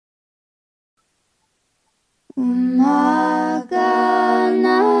Umaga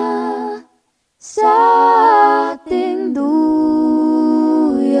na sa ating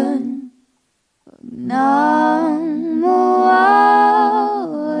duyan, pag nang mawawala.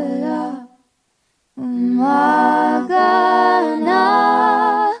 Umaga na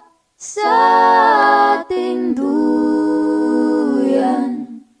sa ating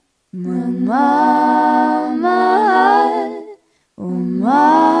duyan, magmamahal o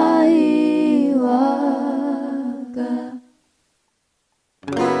maiwaga.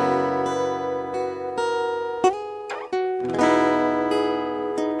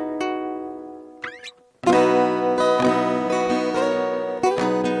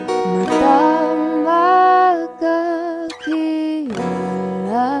 Matang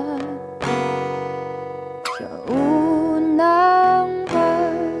magkakilala sa unang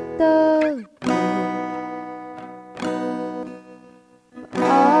pagtagpo.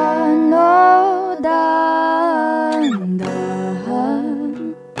 Paano dahan-dahan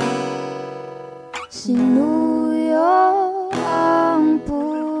sinuyo ang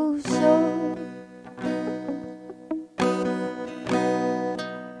puso,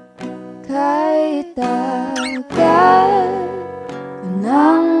 kahit tagal ka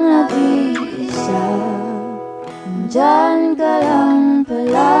nang nag-iisa, andyan ka lang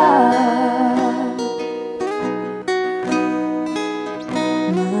pala.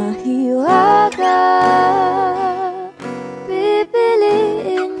 Mahiwaga,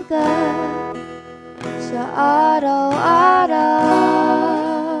 pipiliin ka sa araw-araw.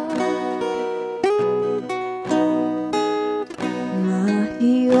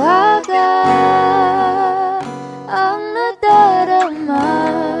 Mahiwaga ang nadarama,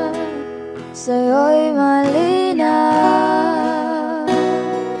 sa'yo'y malinaw.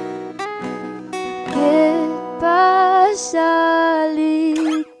 Higit pa sa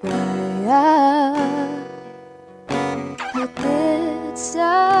ligaya, higit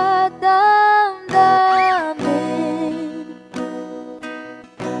sa damdamin,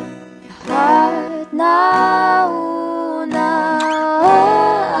 lahat naunawaan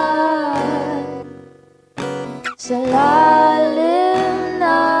sa lalim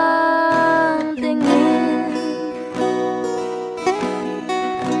ng tingin.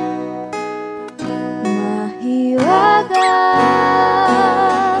 Mahiwaga,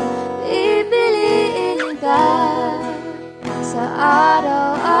 pipiliin ka sa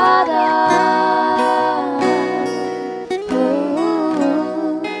araw-araw.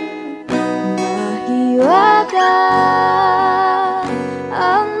 Mahiwaga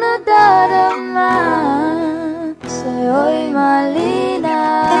ang nadarama, sa'yo'y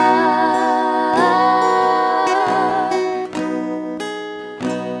malinaw.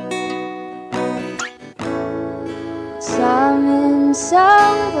 Sa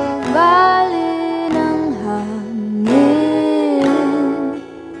minsang pagbali ng hangin,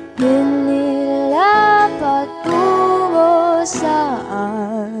 hinilapat tungo sa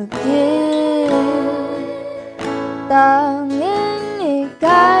akin. Tanging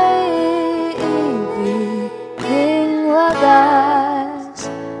ika'y ibiging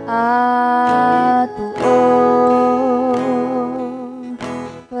wagas at buo.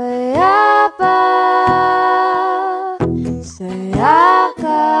 Payapa, saya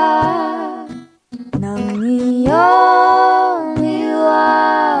ka ng iyong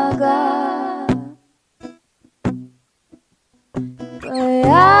hiwaga.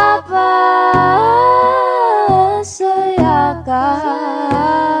 Payapa, saya ka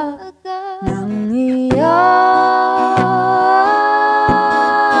ng iyong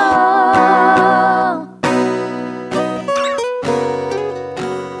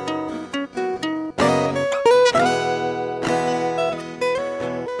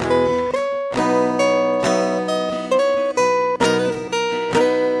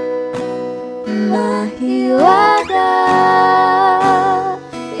mahiwaga,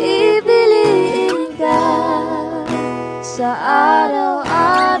 pipiliin ka sa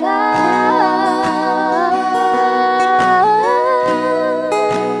araw-araw.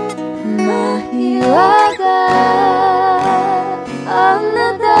 Mahiwaga ang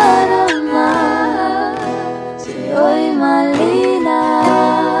nadarama, sa'yo'y malinaw.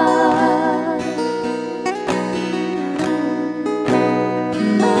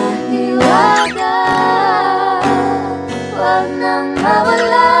 Mahiwaga, wag nang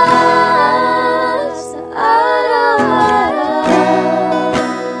mawala sa araw-araw.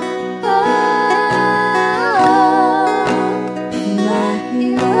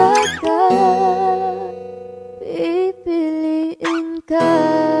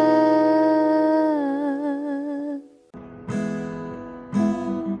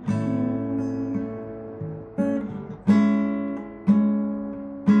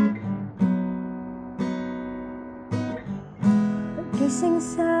 Gising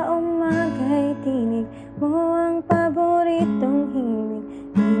sa umaga'y tinig mo ang paboritong himig.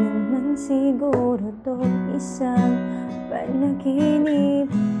 Di naman siguro to isang panaginip.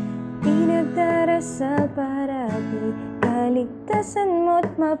 Di nagdarasal para di kaligtasan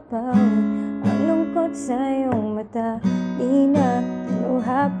mo't mapawid ang lungkot sa iyong mata. Di na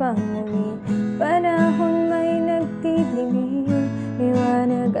luha pang muli, panahon may nagtitilim.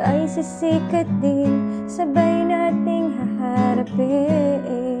 Liwanag ay sisikat din, sabay nating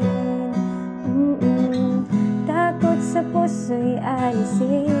haharapin. Takot sa puso'y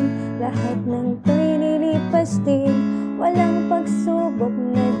alisin, lahat ng to'y lilipas din. Walang pagsubok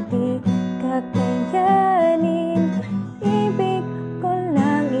na di kakayanin. Ibig ko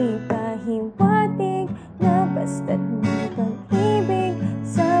lang ipahiwatig na basta't may pag-ibig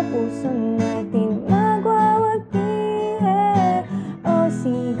sa puso natin magwawagi. O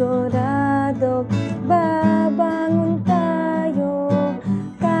sigurado babangon tayo,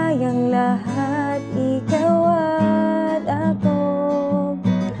 kayang lahat, ikaw at ako.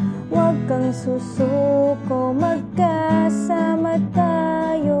 Huwag kang susuko, magkasama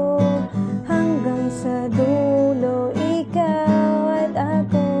tayo hanggang sa dulo, ikaw at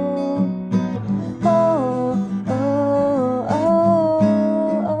ako. Oh, oh,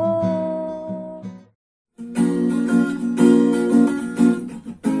 oh, oh.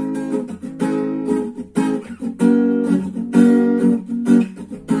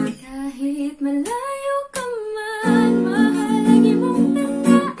 Kahit malayo ka man, mahalagi mong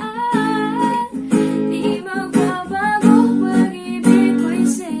tandaan. Di magbabago, pag-ibig ko'y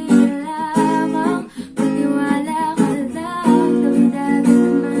sa'yo lamang. Magtiwala ka lang, tawid-agad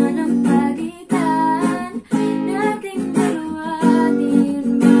naman ang pagitan nating dalawa. Di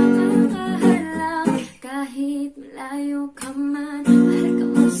yun makakahalang kahit malayo ka man. Mahal,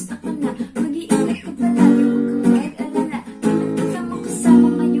 kamusta ka na? Mag-iingat ka palagi, huwag kang mag-alala. Naman kita makasama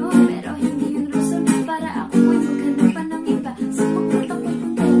ngayon, pero hindi yun rason para ako ay maghanap ng iba. Sa pagpunta ko'y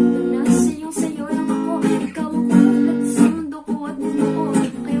kontento na sayong-sayo lang ako. Ikaw ang kumulat sa mundo ko at mundo ko,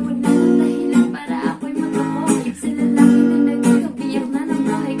 kaya wag na ng dahilan para ako'y magako sa lalaki na nagkabiyak na ng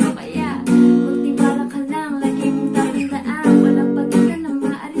buhay ko. Kaya magtiwala ka lang, lagi mong tatandaan, walang pagkita na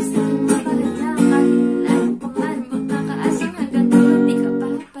maalis sa aking mapalatang. Kahit malayo pa man, makakaasa hanggang dulo, di ka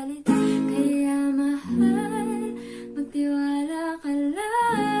papalit. Kaya mahal, magtiwala ka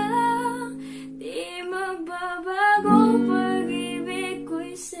lang. Di magbabago, pag-ibig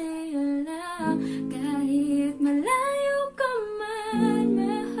ko'y sa'yo lang. Kahit malayo ka man,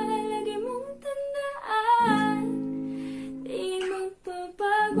 mahal, lagi mong tandaan. Di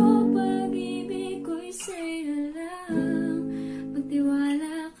magbabago, pag-ibig ko'y sa'yo lang.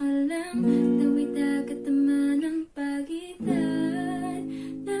 Magtiwala ka lang, tawid-agad naman ang pagitan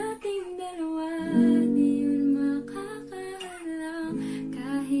nating dalawa. Di yun makakahalang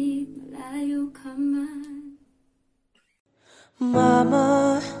kahit malayo ka man.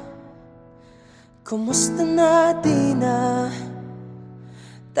 Mama, kumusta na di na?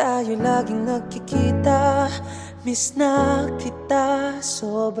 Tayo laging nagkikita, miss na kita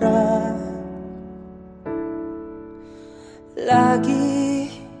sobra. Lagi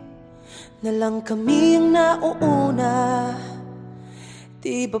na lang kami ang nauuna.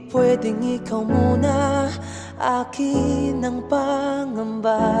 Di ba pwedeng ikaw muna, akin ang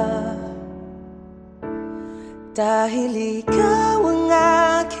pangamba? Dahil ikaw ang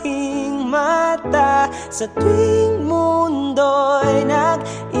aking mata, sa tuwing mundo'y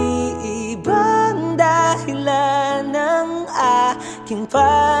nag-iibang dahilan ng aking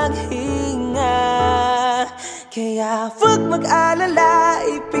paghinga. Kaya wag mag-alala,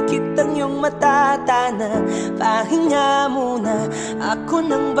 ipikit ang iyong mata, tana, pahinga muna. Ako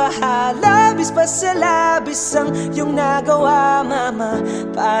nang bahala, bis pa sa labis ang iyong nagawa, mama.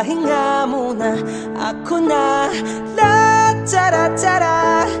 Pahinga muna, ako na. La tara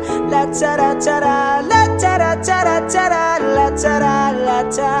tara, la tara tara, la tara tara tara, la tara la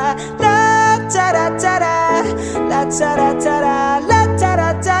tara, la tara tara, la tara tara, la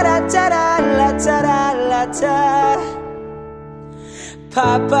tara tara tara, la tara la tara.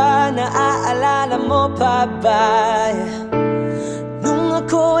 Papa, naaalala mo pa ba? Nung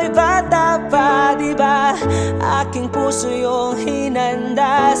ako ay bata pa, diba? Aking puso yung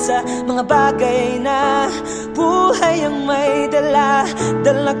hinanda sa mga bagay na buhay ang may dala.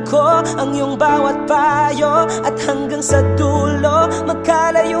 Dala ko ang iyong bawat payo, at hanggang sa dulo,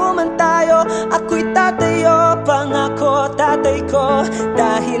 magkalayo man tayo, ako'y tatayo, pangako tatay ko.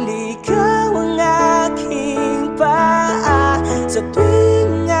 Dahil ikaw ang aking paa, sa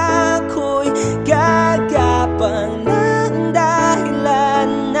tuwing ako'y gagapang ng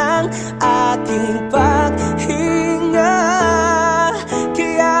dahilan ng aking paghinga.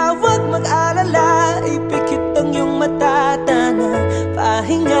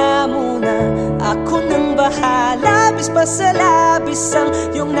 pahinga muna. Ako nang bahala, labis pa sa labis ang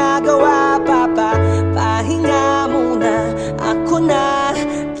iyong nagawa, Papa. Pahinga muna, ako na.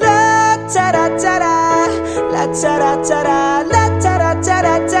 La tara tara, la tara tara, la tara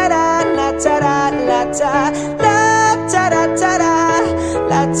tara tara, la tara la tara, la tara tara,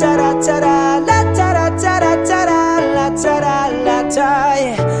 la tara tara, la tara tara tara, la tara la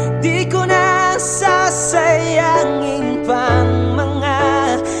tara. Di ko na sasayangin pang mga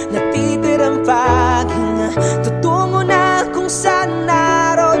natitirang paghinga. Tutungo na kung saan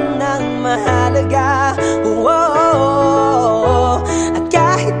naroon ng mahalaga. At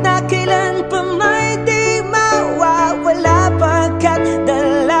kahit na kailan pa may di mawawala, pagkat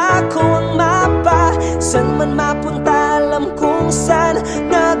dala ko ang mapa. San man mapunta, alam kung saan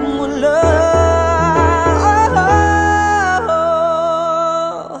nagmula.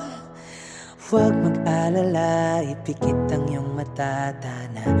 Huwag mag-alala, ipikit ang iyong mata,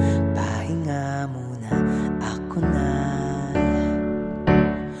 Tana. Pahinga muna, ako na.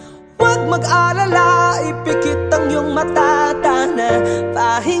 Huwag mag-alala, ipikit ang iyong mata, Tana.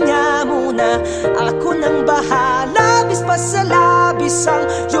 Pahinga muna, ako nang bahala. Labis pa sa labis ang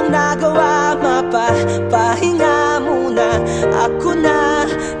iyong nagawa, Mapa. Pahinga muna, ako na.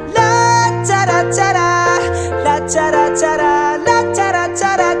 La tara tara, la tara tara, la tara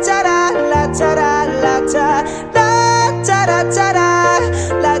tara tara, la tara la tara, la tara tara,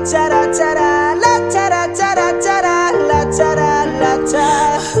 la tara tara, la tara tara tara, la tara la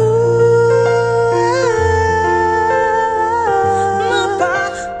tara. Mapa,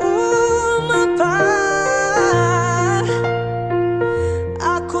 mapa,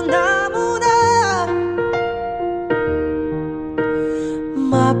 ako na muna.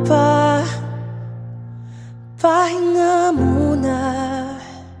 Mapa, pahinga muna,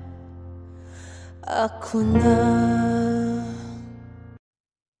 ako na.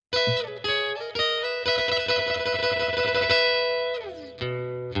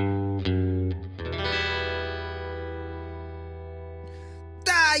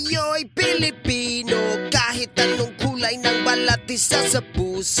 Tayo'y Pilipino, kahit anong kulay ng balat isa sa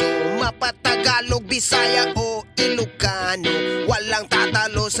puso. Mapa, Tagalog, Bisaya o Ilocano, walang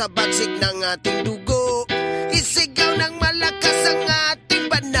tatalo sa bagsik ng ating dugo. Isigaw ng malakas ang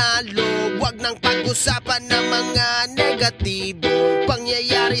ating panalo. Huwag nang pag-usapan ng mga negatibo,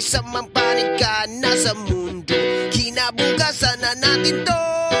 pangyayari sa mampanig ka na sa mundo. Kinabukasan na natin to,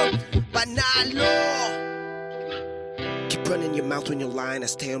 panalo. Keep running your mouth when you're lying. I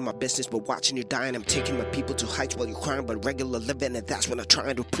stay on my business but watching you dying. I'm taking my people to heights while you're crying, but regular living, and that's what I'm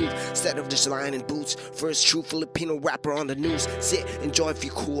trying to prove. Instead of just lying in boots, first true Filipino rapper on the news. Sit, enjoy if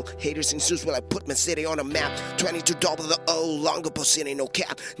you're cool. Haters and suits while I put my city on a map. 22 double the O, longer posting no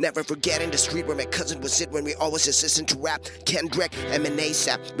cap. Never forgetting the street where my cousin would sit when we always assisting to rap. Kendrick, M&A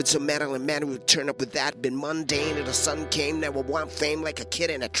sap, with some metal and man who would turn up with that. Been mundane till the sun came, now I want fame like a kid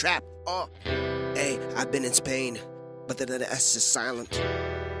in a trap. Hey, I've been in Spain, but the S is silent.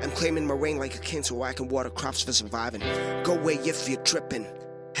 I'm claiming my reign like a king so I can water crops for surviving. Go away if you're tripping.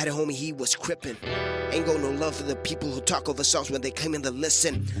 Had a homie, he was crippin'. Ain't got no love for the people who talk over songs when they claim in to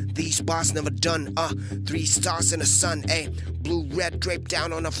listen. These bars never done, 3 stars in the sun, blue, red, draped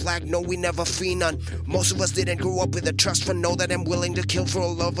down on a flag, no, we never free none. Most of us didn't grow up with a trust fund, know that I'm willing to kill for a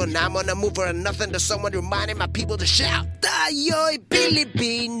lover. Now I'm on a move for nothing to someone reminding my people to shout. Tayo'y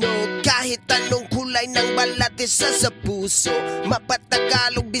Pilipino, kahit anong kulay ng balat isa sa puso. Mapa,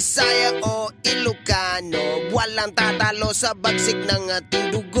 Tagalog, Bisaya o Ilocano, walang tatalo sa bagsik ng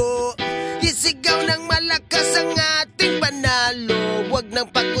ating dugo. Isigaw ng malakas ang ating panalo. Huwag nang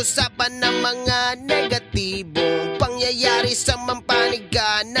pag-usapan ng mga negatibo, pangyayari sa mampanig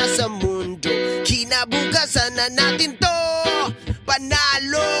ka na sa mundo. Kinabukasan na natin to,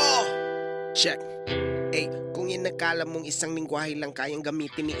 panalo. Check. Kung inakala mong isang lingwahe lang kayang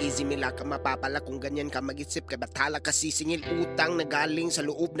gamitin ni Easy, mila ka mapapala kung ganyan ka mag-isip. Kay bathala ka sisingil utang na galing sa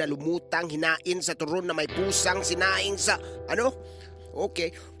loob na lumutang, hinain sa turon na may pusang sinaing sa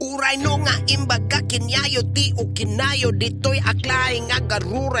Okay. Uray no nga imbaga kinyayo ti o kinayo dito'y aklaing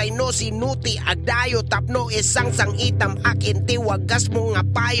agaruray no sinuti agdayo tapno isang sang itam akin ti wagas mo nga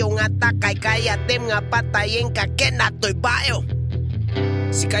payo nga takay kaya tem nga patayin ka kenato'y bayo.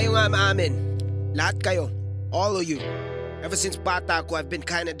 Si kayo nga maamin, lahat kayo, all of you. Ever since bata ako, I've been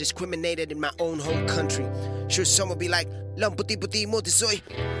kinda discriminated in my own home country. Sure, some will be like, lang puti-puti mo tisoy,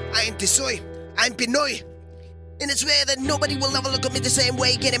 I'm tisoy, I'm Pinoy. And it's rare that nobody will ever look at me the same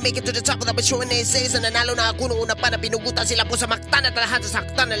way. Can't make it to the top without showing essays. Na nanalo na ako noong una pa na pinugutan sila po sa maktan at lahat sa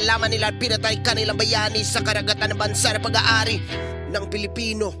saktan. Nalaman nila pinatay kanilang bayani sa karagatan ng bansa na pag-aari ng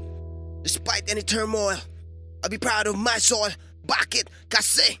Pilipino. Despite any turmoil, I'll be proud of my soil. Bakit?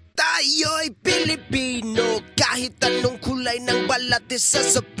 Kasi tayo'y Pilipino. Kahit anong kulay ng balat isa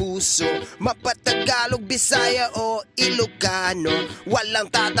sa puso, MAPA, Tagalog, Bisaya o Ilocano, walang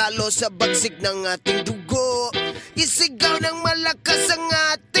tatalo sa bagsik ng ating dugo. Isigaw ng malakas ang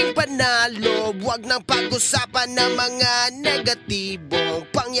ating panalo. Huwag nang pag-usapan ng mga negatibong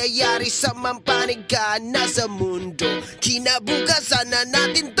pangyayari sa mampanigana sa mundo. Kinabukasan na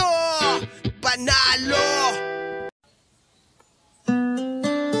natin to, panalo!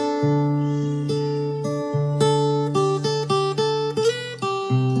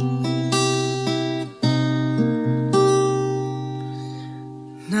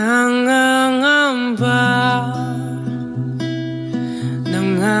 Nangangamba,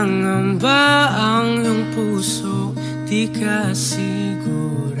 nangangamba ang iyong puso, di ka sigurado.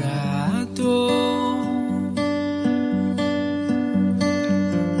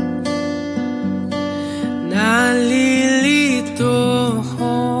 Nalilito,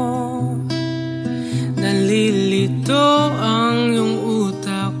 nalilito ang iyong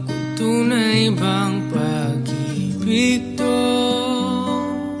utak, kung tunay bang pag-ibig to.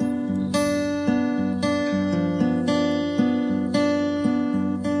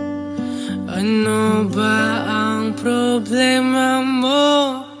 Ano ba ang problema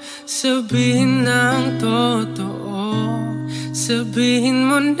mo? Sabihin ng totoo, sabihin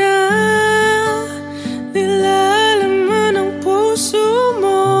mo na nilalaman ang puso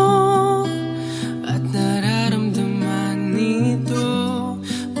mo at nararamdaman nito.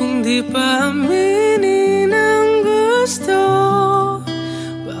 Kung di pa aminin ang gusto,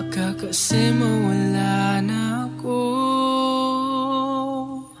 baka kasi mawala na ako.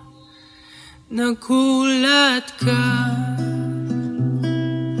 Nagulat ka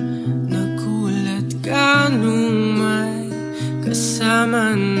nung may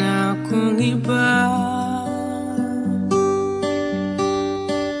kasama na akong iba.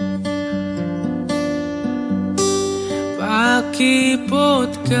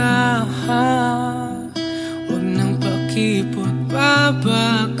 Pakipot ka, huwag nang pakipot pa,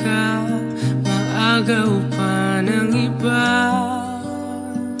 baka maagaw pa ng iba.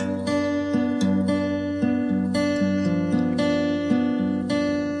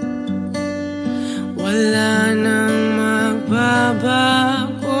 Wala nang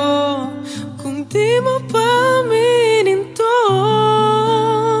magbabago kung di mo pa aminin to.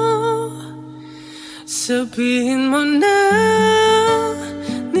 Sabihin mo na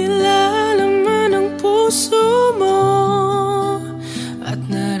nilalaman ang puso mo at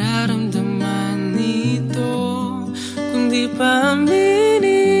nararamdaman nito. Kung di pa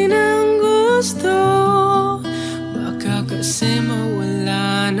aminin ang gusto, baka kasi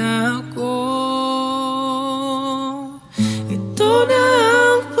mawala na ako. Ito na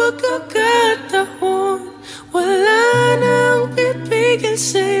ang pagkakataon, wala nang pipigil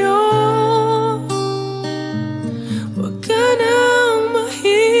sa'yo. Huwag ka nang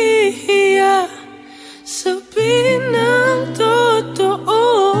mahihiya, sabihin ng totoo.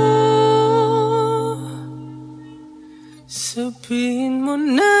 Sabihin mo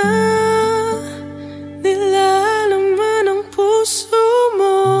na nilalaman ang puso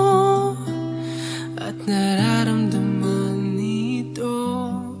mo at nararamdaman nito.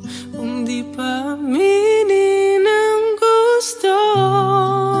 Kung di pa aminin ang gusto,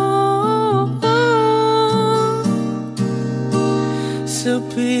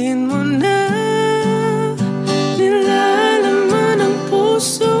 sabihin mo na nilalaman ang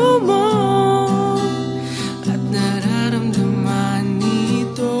puso mo at nararamdaman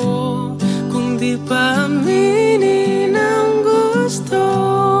nito. Kung di pa aminin ang gusto,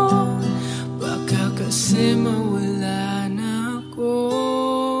 baka kasi mawala na ako.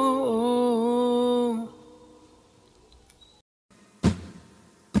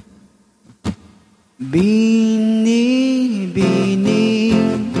 Binibini,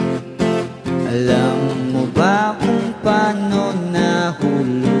 alam mo ba kung paano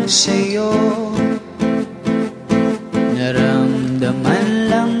nahulog sa'yo? Naramdaman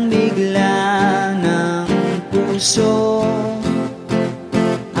lang bigla ng puso,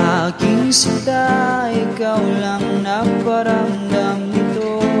 aking sita, ikaw lang naparamdam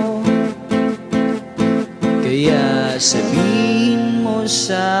nito. Kaya sabihin mo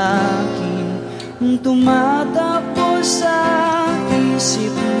sa'kin kung tumatapos sa isip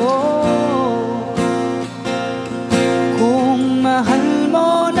mo, kung mahal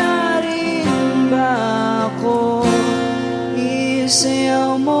mo na rin ba ako,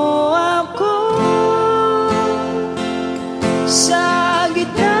 isayaw mo ako sa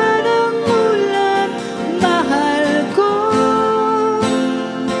gitna ng ulan, mahal ko.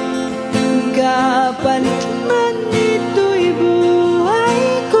 Kapalit man ito'y buhay,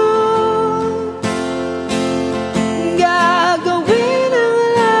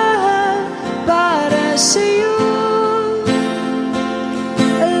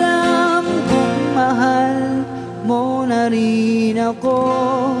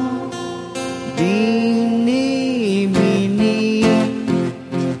 Binibini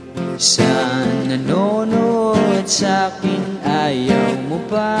sa nanonood sa'kin ayaw mo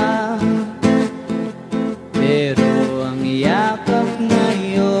pa, pero ang yakap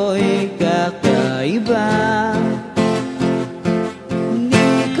ngayon'y kakaiba. Hindi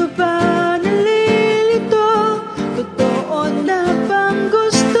ka ba nalilito? Totoo na bang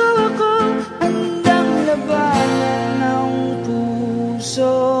gusto ako? Handang labanan ng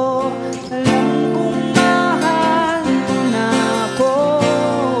puso. Alam kong mahal mo na ako.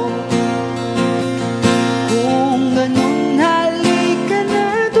 Kung ganun, halika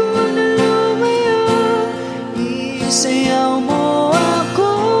na doon na lumayo. Isayaw mo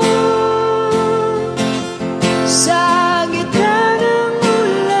ako sa gitna ng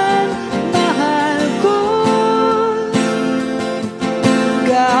ulan, mahal ko.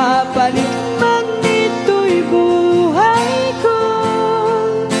 Kapalit man nito'y buhay ko.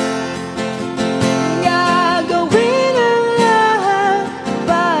 Gagawin ang lahat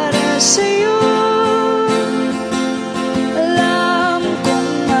para sa'yo. Alam kong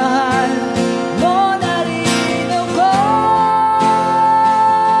mahal mo na rin ako.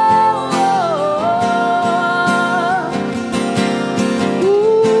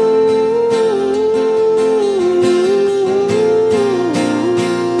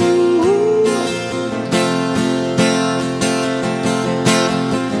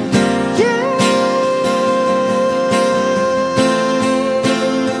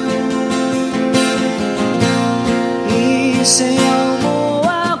 Isayaw mo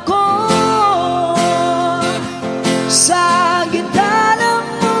ako sa gitna ng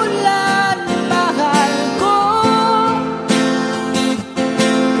ulan, mahal ko.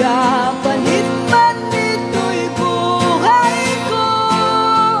 Kapalit man nito'y buhay ko.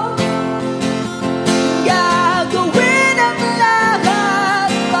 Gagawin ang lahat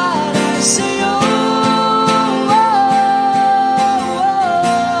para sa'yo.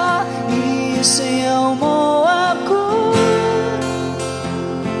 Isayaw mo ako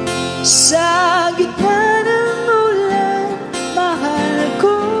sa gitna ng ulan, mahal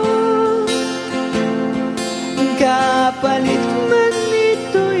ko. Kapalit man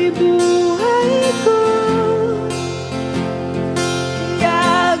nito'y buhay ko.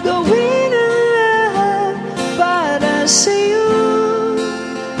 Gagawin ang lahat para sa'yo.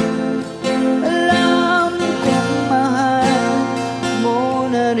 Alam kong mahal mo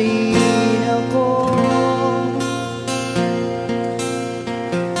na rin ako.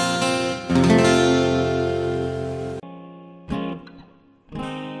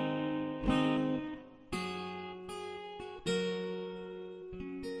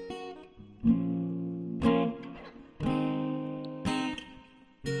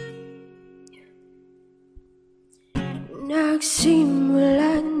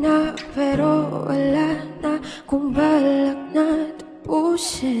 Nagsimula na pero wala na kung balak na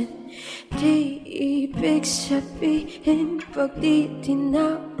tapusin. Di ibig sabihin pag di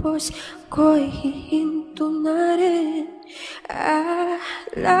tinapos ako'y hihinto na rin.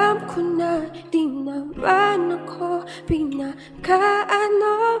 Alam ko na di naman ako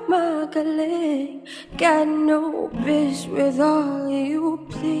pinakaano magaling. Got no biz with all you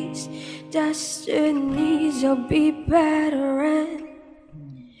please. Destinies I'll be better and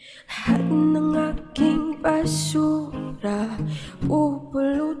lahat ng aking basura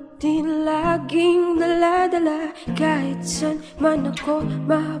pupulutin, laging dala-dala. Kahit saan man ako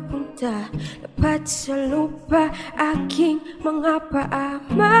mapunta, lapat sa lupa aking mga paa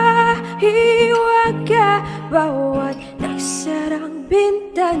mahiwaga. Bawat nagsarang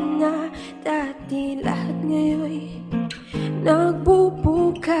bintana, dati lahat ngayon'y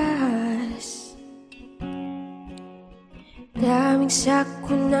nagbubukas. Daming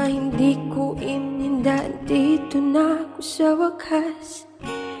sako na hindi ko ininda, dito na ako sa wakas.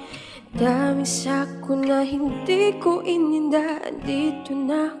 Daming sako na hindi ko ininda, dito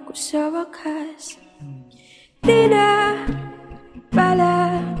na ako sa wakas. Di na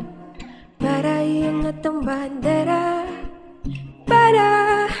pala para iangat ang bandera,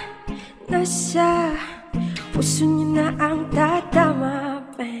 para nasa puso niyo na ang tatama.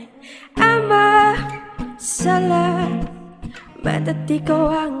 Ama, sala, bata't ikaw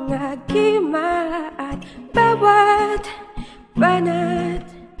ang agimat. Bawat banat,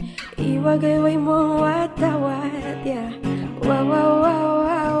 iwagayway mo watawat. Yeah. Wa wa wa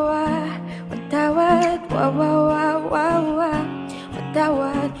wa wa, watawat. Wa wa wa wa wa,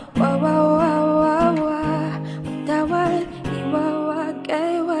 watawat. Wa wa wa wa wa, watawat.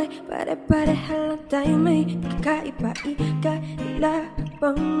 Iwawagayway, pare-pareha tayo may kakaiba.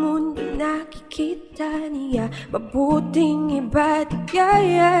 Ikalabang mundo nakikita. niya. Mabuting iba't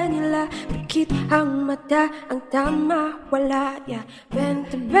gaya nila. Pikit ang mata, ang tama wala ya.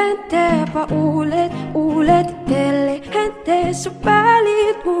 20-20 pa ulit-ulit. Telehente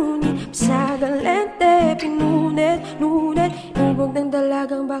subalit ngunit masagang lente. Pinunit-nunit, ubog ng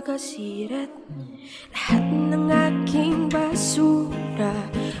dalagang baka sirat. Lahat ng aking basura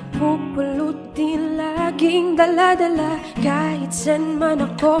pupulutin, laging dala-dala. Kahit saan man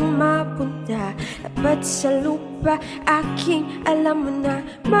ako mapunta, dapat sa lupa aking alam mo na.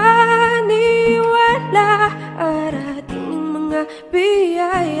 Maniwala, arating mga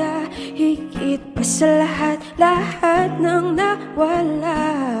biyaya. Higit pa sa lahat, lahat ng nawala.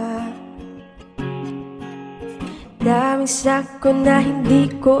 Daming sako na hindi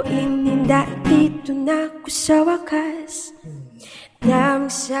ko ininda, dito na ako sa wakas. Daming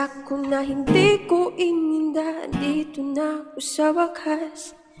sako na hindi ko ininda, dito na ako sa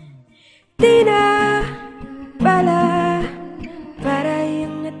wakas. Di na bala, para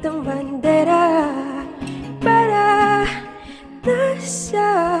iangat ang bandera. Para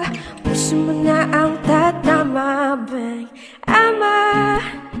nasa puso mo na ang tatama. Bang ama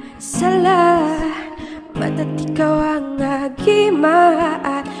sala, bata't ikaw ang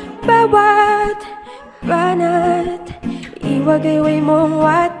agimaan. Bawat banat, iwagayway mong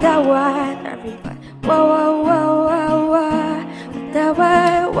watawan. Everybody, wow, wow, wow, wow, wow.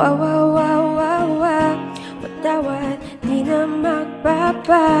 Watawan, wow, wow, wow, wow, wow. Watawan, di na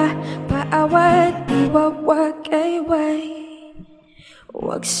magpapaawat. Iwawagayway.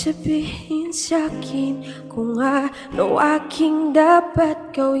 Huwag sabihin sa'kin kung ano aking dapat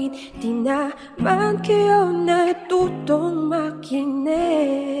gawin. Di naman kayo natutong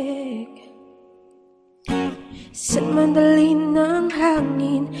makinig. San mandali ng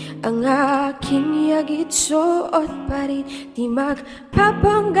hangin ang aking yagit, suot pa rin. Di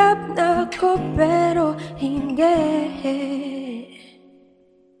magpapanggap na ako pero hindi.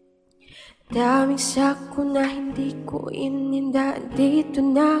 Daming sako na hindi ko ininda, dito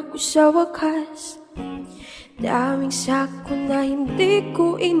na ako sa wakas. Daming sako na hindi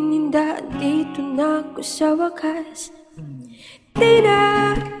ko ininda, dito na ako sa wakas. Di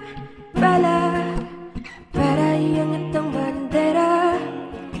na bala, para iangat ang bandera.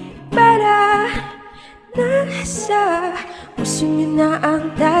 Para nasa puso niyo na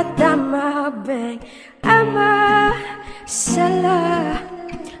ang tatama. Bang ama sala,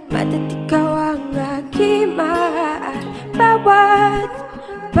 bata't ikaw ang agimaan. Bawat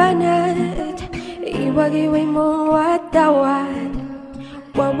banat, iwagayway mong watawan.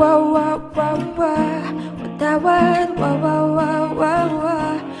 Wow, wow, wow, wow, wow. Watawan, wow, wow, wow, wow,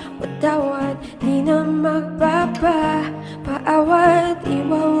 wow. Watawan, di na magpapaawat.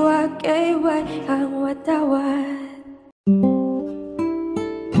 Iwawagayway ang watawan.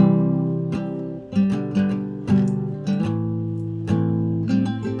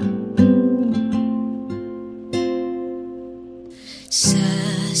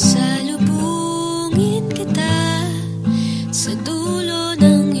 Sasalubungin kita sa dulo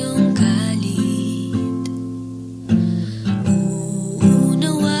ng iyong kalit.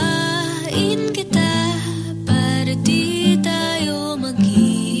 Uunawain kita para di tayo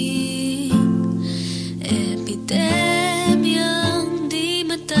maging epidemya.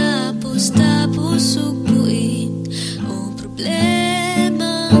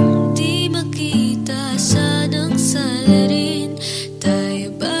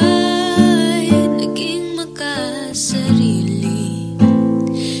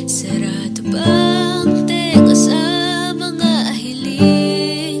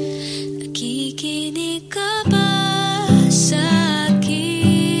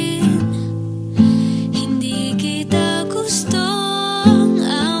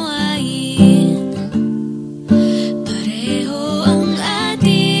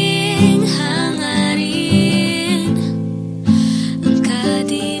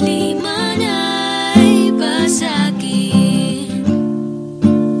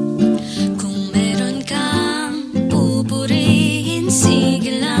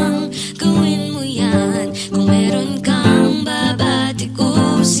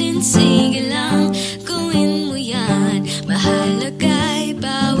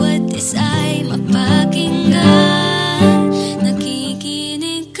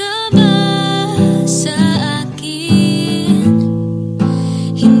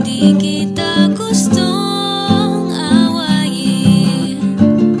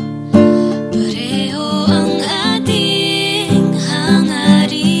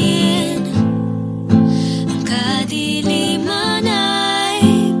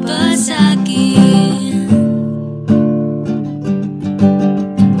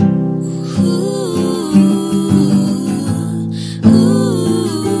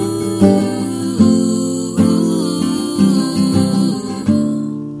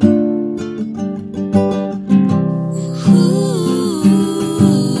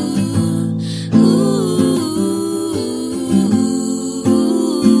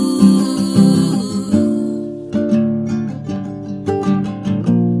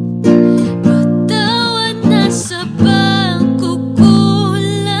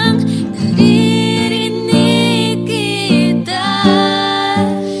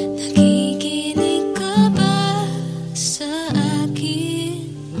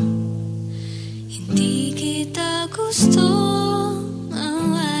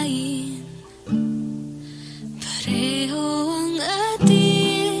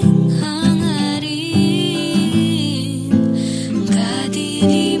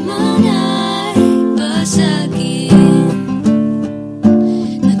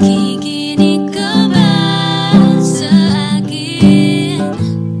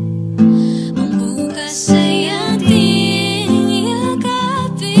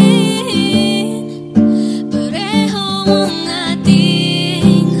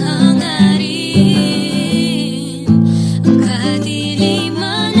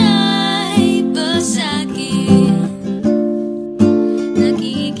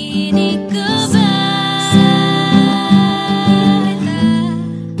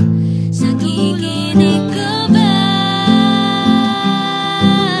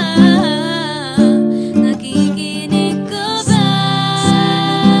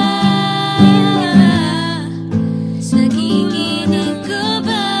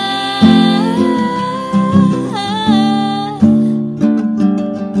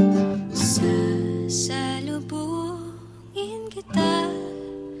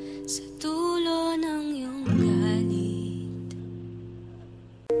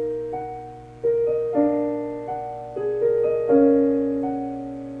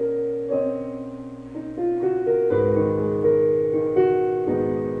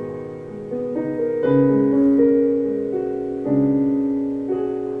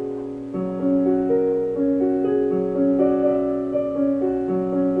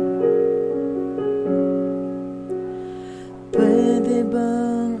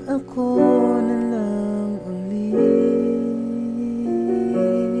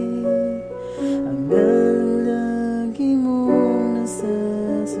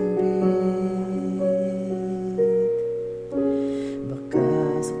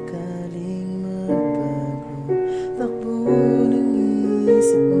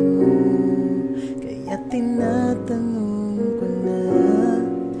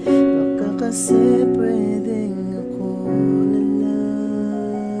 kasi pwedeng ako na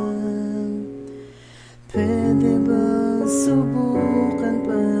lang. Pwede bang subukan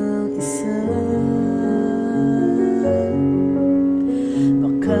pang isa?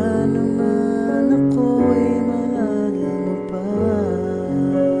 Baka naman ako'y mahal mo pa.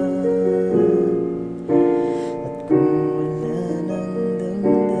 At kung wala nang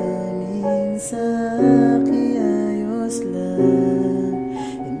damdamin sa akin, ayos lang.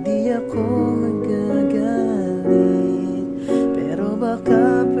 Hindi ako magagalit, pero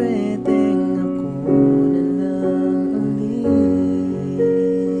baka pwedeng ako na lang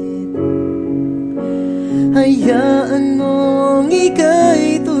ulit. Hayaan mong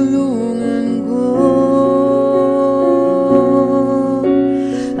ika'y tulungan ko,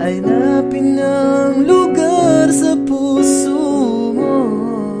 hanapin ang lugar sa puso mo.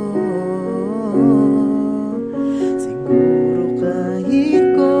 Siguro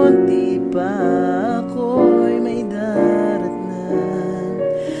kahit konti pa ako'y may daratnan.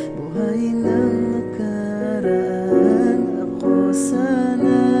 Buhay ng nakaraan, ako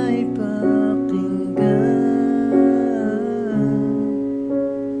sana'y pakinggan.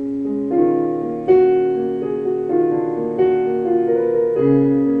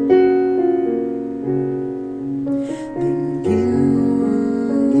 Dinggin mo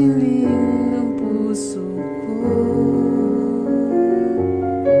ang hiling ng puso ko,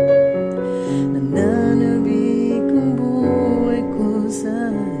 nananabik ang buhay ko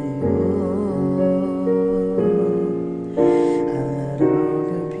sa'yo.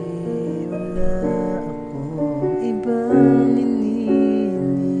 Araw-gabi wala akong ibang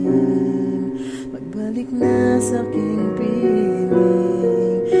iniling, magbalik na sa aking piling.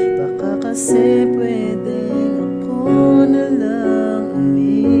 Baka kasi pwedeng ako na lang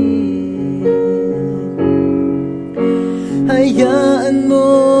ulit. Hayaan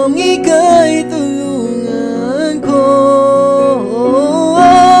mong ika'y tulungan ko,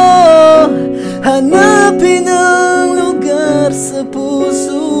 hanapin ang lugar sa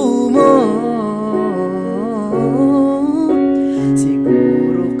puso mo.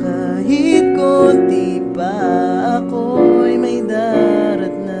 Siguro kahit konti pa ako'y may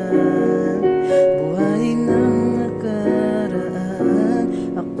daratnan. Buhay ng nakaraan,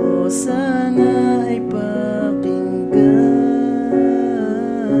 ako sana ay pakinggan.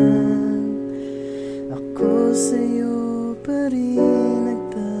 Ako sa'yo pa rin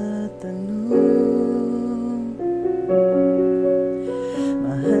nagtatanong,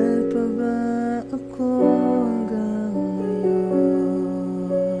 mahal pa ba ako hanggang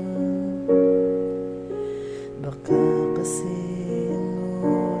ngayon? Baka kasi ang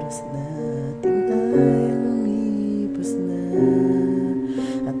oras natin ay lumipas na,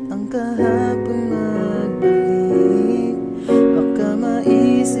 at ang kahapon magbalik. Baka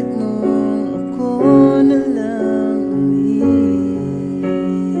maisip mo ako na lang ulit,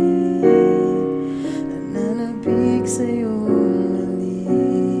 nananabik sa'yong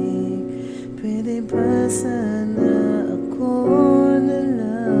halik. Pwede ba sana ako na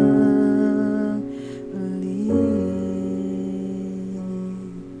lang ulit?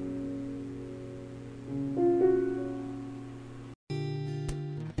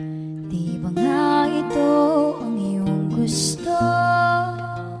 Di ba nga ito ang iyong gusto?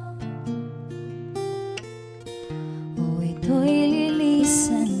 O ito'y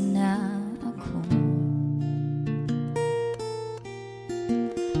lilisan na ako?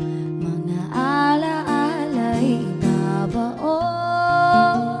 Mga alaala'y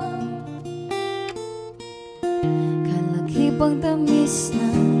babaon, kalakipang tamis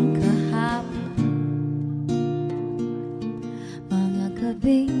ng kahapon. Mga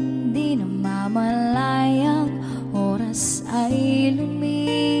gabing di namamalayang oras ay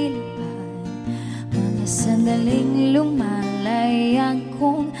lumilipad, mga sandaling lumalayang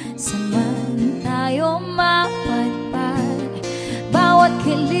kung saan tayo mapadpad. Bawat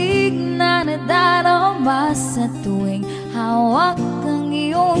kilig na nadarama sa tuwing hawak ang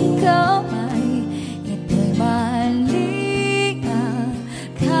iyong kamay, ito'y maling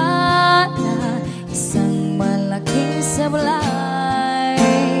akala, isang malaking sablay.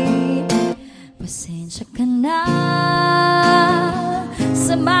 Pasensya ka na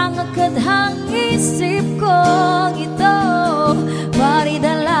sa mga kathang isip kong ito,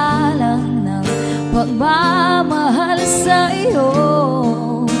 maridala lang ng pagmamahal sa iyo.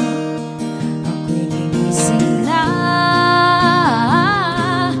 Ako'y gigising na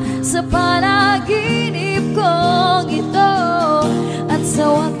sa panaginip kong ito, at sa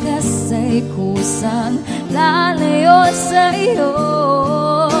wakas ay kusang lalayo sa iyo,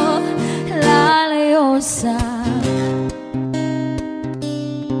 lalayo sa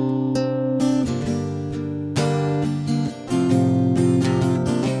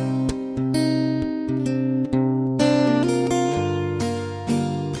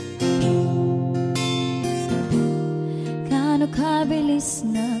oras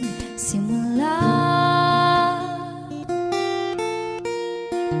nagsimula.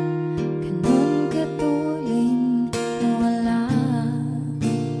 Ganun katulin na wala.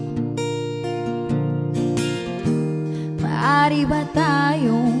 Maaari ba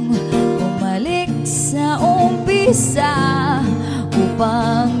tayong bumalik sa umpisa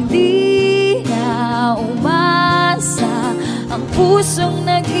upang di na umasa ang pusong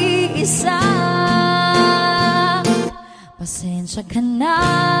nag-iisa? Pasensya ka na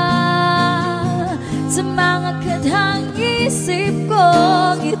sa mga kathang isip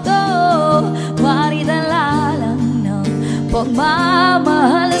kong ito. Wari dala lang ng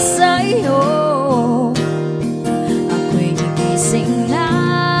pagmamahal sa'yo. Ako'y gigising na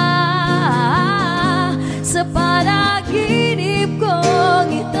sa panaginip kong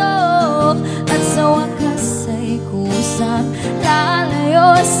ito, at sa wakas ay kusang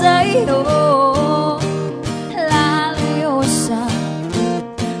lalayo sa'yo.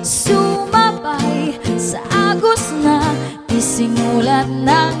 Sumabay sa agos na isinulat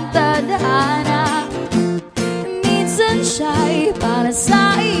ng tadhana. Minsan siya'y para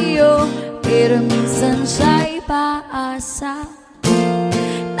sa iyo, pero minsan siya'y paasa.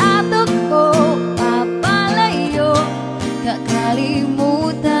 Natagpo, papalayo,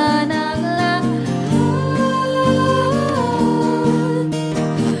 kakalimutan ang lahat.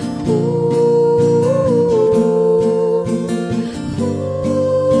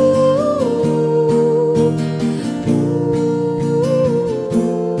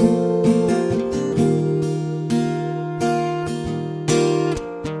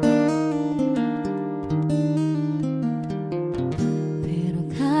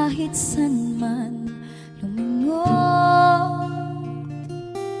 San man lumingon,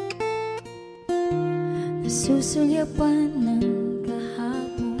 nasusulyapan ng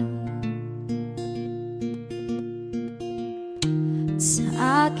kahapon. Sa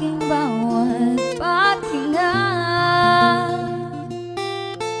aking bawat paghinga,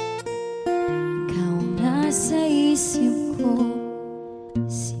 ikaw ang nasa isip ko,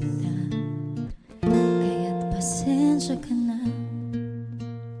 sinta. Kaya't pasensya ka na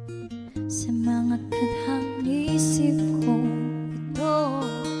sa mga kathang isip ko ito.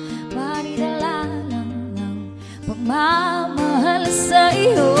 Bari dala lang ng pagmamahal sa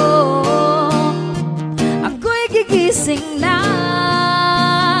iyo. Ako'y gigising na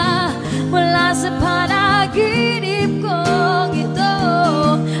mula sa panaginip kong ito,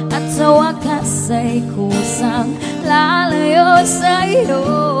 at sa wakas ay kusang lalayo sa iyo.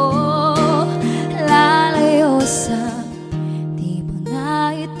 Lalayo sa di ba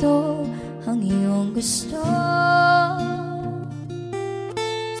na ito ang iyong gusto?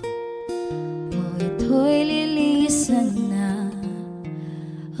 O ito'y lilisan na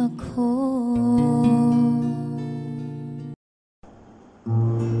ako.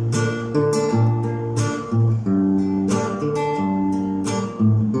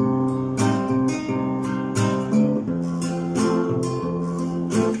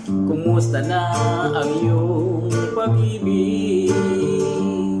 Kumusta na ang iyong pag-ibig?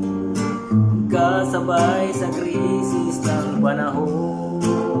 Kasabay sa krisis ng panahon,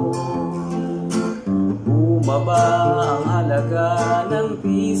 bumaba ang halaga ng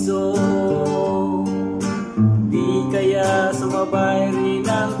piso. Di kaya sumabay rin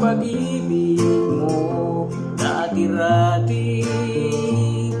ang pag-ibig mo dati-rati.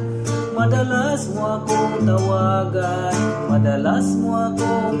 Madalas mo akong tawagan, madalas mo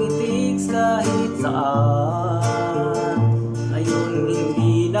akong i-text kahit saan. Ngayon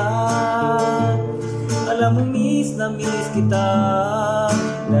hindi na. Alam mo miss na miss kita,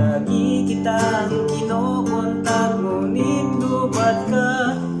 lagi kitang kinokontak, ngunit lubat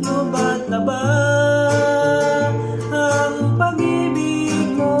ka, lubat na ba? Ang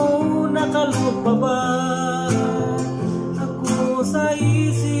pag-ibig mo nakaloob pa ba? Ako sa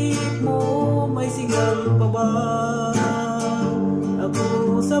isip mo, may sigal pa ba?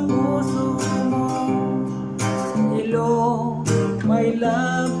 Ako sa puso mo, hello, my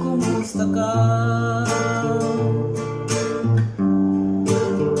love, kumusta ka?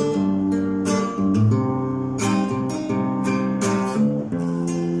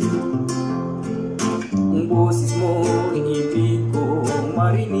 Ang boses mo, inibig kong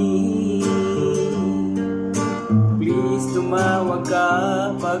marinig. Please tumawag ka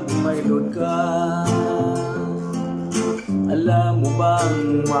pag may load ka. Alam mo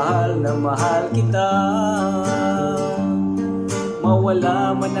bang mahal na mahal kita?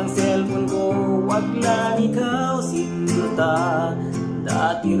 Mawala man ang cellphone ko, wag lang ikaw sinta.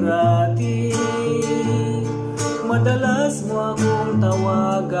 Dati-rati Madalas mo akong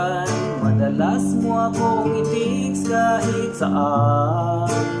tawagan, madalas mo akong i-text kahit saan.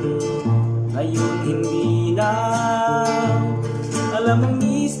 Ngayon hindi na, alam mo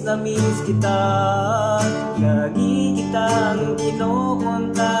miss na miss kita. Lagi kitang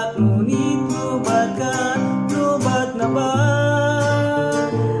kinokontak, ngunit lubat ka, lubat na ba?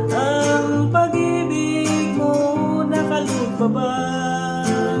 Ang pag-ibig mo nakalug pa ba?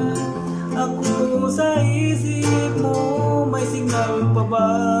 Ako sa isip mo, may signal pa ba?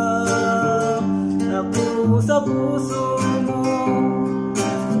 Ako sa puso mo,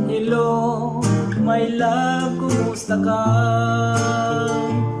 hello, my love, kumusta ka?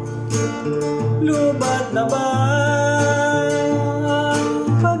 Lubat na ba?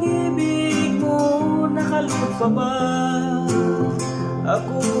 Ang pag-ibig mo, nakalug pa ba?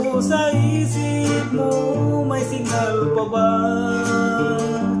 Ako sa isip mo, may signal pa ba?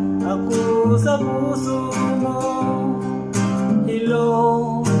 Ako sa puso mo,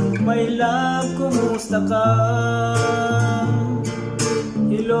 hello, my love, kumusta ka?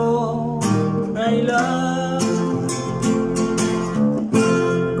 Hello, my love,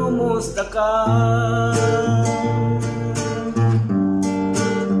 kumusta ka?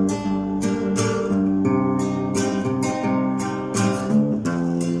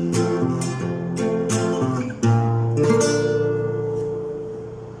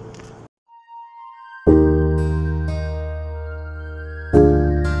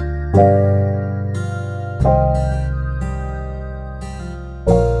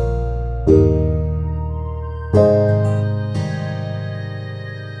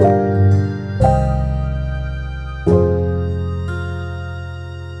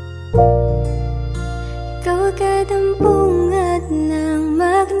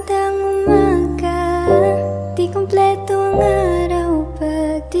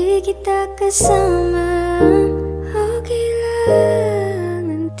 Kasama, okay lang.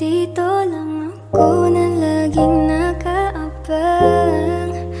 Nandito lang ako na laging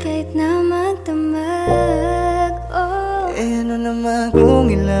nakaabang, kahit na magdamag. Oh. Eh ano naman kung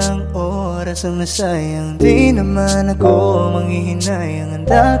ilang oras ang nasayang, di naman ako manghihinayang.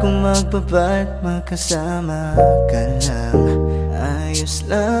 Handa kong magbabat, magkasama ka lang. Ayos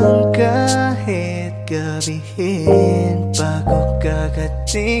lang kahit gabihin bago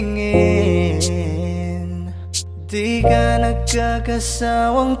kakatingin. Di ka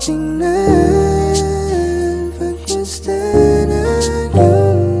nagkakasawang tingnan pagkasta na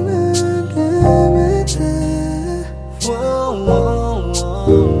iyong magkamata. Wow, wow,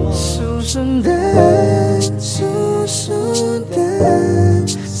 wow. Susundan, susundan,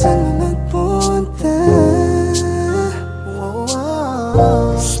 saan mo magpunta? Wow,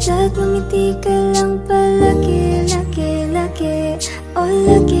 wow. Basta't ngumiti ka lang palagi, lagi, lagi. O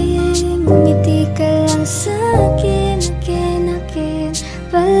lagi, ngumiti ka lang sa'kin, akin, akin.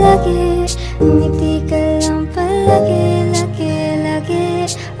 Palagi, ngumiti ka lang palagi, lagi,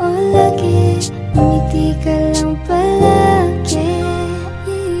 lagi. O lagi, ngumiti ka lang palagi.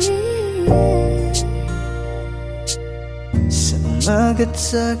 Sa umaga't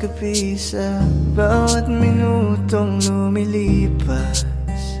sa gabi, sa bawat minutong lumilipas,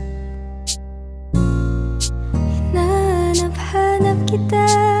 hanap kita,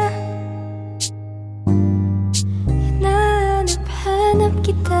 hanap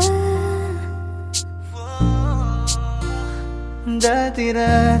kita.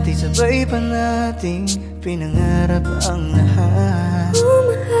 Dati-dati sabay pa nating pinangarap ang lahat.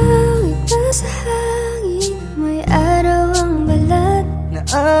 Umahawig pa sa hangin, may araw ang balat.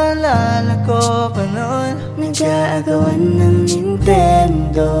 Naalala ko pa noon, nag-aagawan ng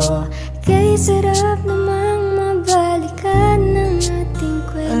Nintendo. Kay sarap namang mabalikan ng ating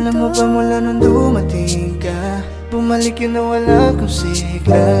kwento. Alam mo ba mula nung dumating ka, bumalik yun na wala kong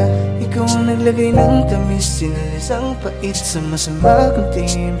sigla. Ikaw ang naglagay ng tamis, sinalis ang pait sa masama kong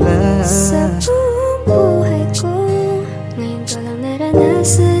timpla. Sa buong buhay ko, ngayon ko lang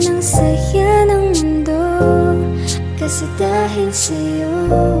naranasan ang saya ng mundo. Kasi dahil sa'yo,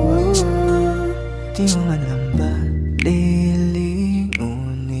 di mo man lang ba lilingunin?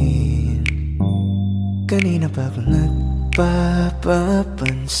 Kanina pa ako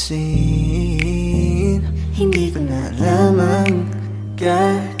nagpapapansin. Hindi ko na alam ang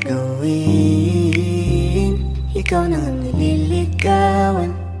gagawin. Ikaw na ang nililigawan.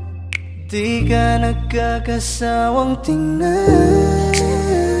 Di ka nagkakasawang tingnan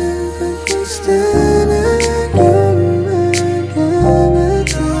pagkasta na iyong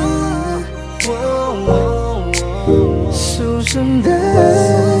magkamata. Wow, wow, wow.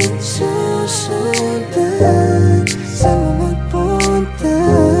 Susundan, susundan, saan mo magpunta?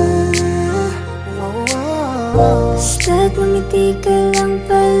 Wow, wow. ngumiti ka lang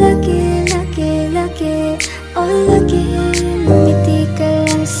palagi, lagi, lagi, oh lagi. Ngumiti ka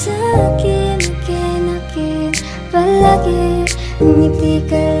lang sa'kin, akin, akin, palagi. Ngumiti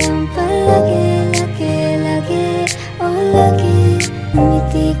ka lang palagi, lagi, lagi, oh lagi.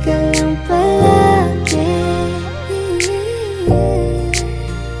 Ngumiti ka lang palagi.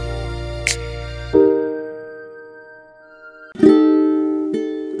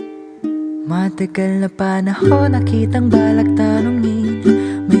 Matagal na panahon nakitang balak tanongin,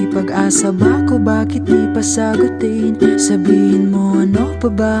 may pag-asa ba ko, bakit di pa sagutin? Sabihin mo ano pa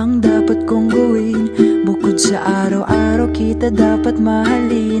ba ang dapat kong gawin? Bukod sa araw-araw kita dapat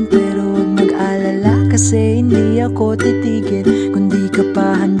mahalin, pero huwag mag-alala kasi hindi ako titigil. Kung di ka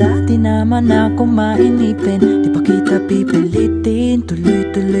pa handa di naman ako mainipin. Di pa kita pipilitin,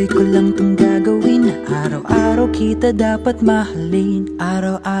 tuloy-tuloy ko lang tong gagawin. Araw-araw kita dapat mahalin,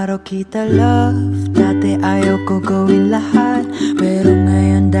 araw-araw kita love. Dati ayaw ko gawin lahat, pero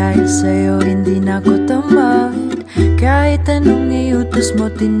ngayon dahil sa'yo hindi na ko tamad. Kahit anong iutos mo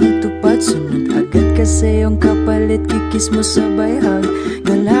tinutupad, sunod agad kasi yung kapalit kikis mo sabay hug.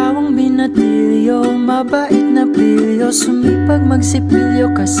 Galawang binatilyo, mabait na pilyo, sumipag magsipilyo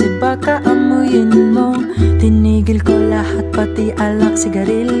kasi baka amuyin mo. Tinigil ko lahat pati alak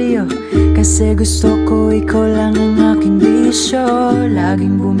sigarilyo, kasi gusto ko ikaw lang ang aking bisyo.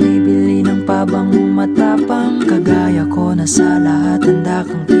 Laging bumibili ng pabangong matapang, kagaya ko na sa lahat handa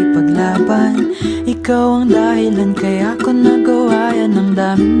kang ipaglaban. Ikaw ang dahilan kaya ko nagawa yan, ang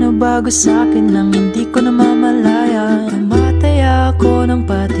daming nabago sa'kin nang hindi ko namamalayan. Tumataya ako ng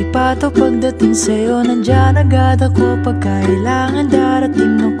pati-pato pagdating sa'yo, nandyan agad ako pag kailangan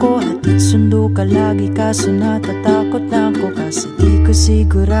darating ako. Hatid sundo ka lagi kaso natatakot na ako, kasi di ko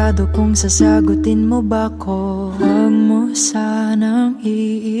sigurado kung sasagutin mo ba ko. Huwag mo sanang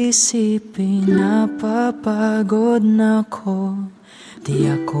iisipin napapagod na ko. Di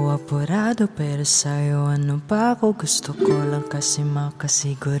ako apurado pero sa'yo ano pa ako, gusto ko lang kasi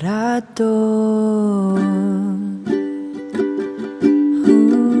makasigurado.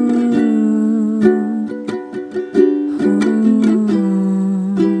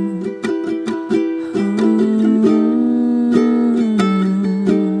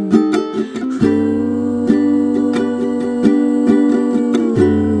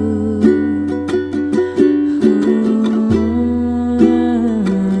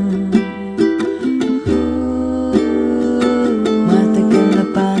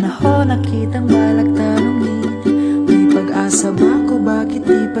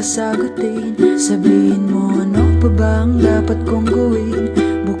 Sagutin, sabihin mo ano pa ba ang dapat kong gawin?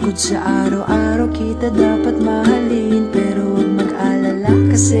 Bukod sa araw-araw kita dapat mahalin, pero huwag mag-alala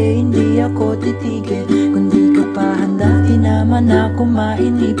kasi hindi ako titigil. Kung di ka pa handa di naman ako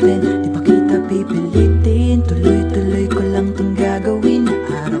mainipin. Di pa kita pipilitin, tuloy-tuloy ko lang tong gagawin.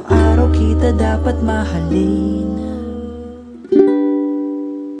 Araw-araw kita dapat mahalin.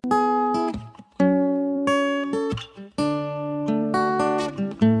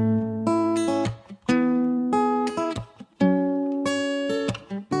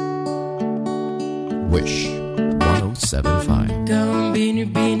 Wish 107.5. Ikaw ang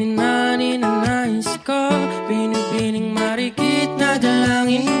binibini na ninanais ko, binibining marikit na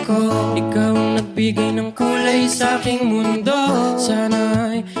dalangin ko. Ikaw ang nagbigay ng kulay sa aking mundo,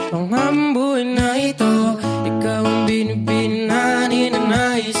 sana'y panghambuin na ito. Ikaw ang binibini na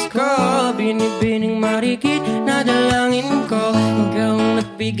ninanais ko, binibining marikit na dalangin ko. Ikaw ang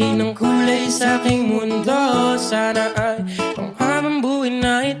nagbigay ng kulay sa aking mundo, sana'y panghambuin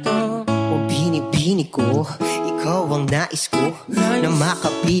na ito. Binibini ko, ikaw ang nais ko, na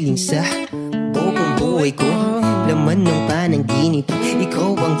makapiling sa buong buhay ko. Laman ng panaginip,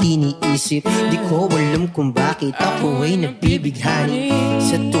 ikaw ang iniisip. Di ko alam kung bakit ako ay nabibighani.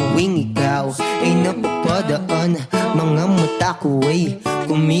 Sa tuwing ikaw ay napapadaan, mga mata ko ay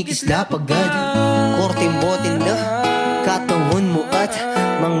kumikislap agad. Korteng bote na katawan mo at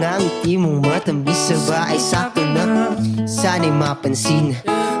mga ngiti mong matamis sa bahay sakto na. Sana'y mapansin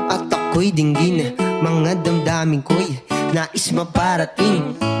at ako'y dinggin, mga damdamin ko'y nais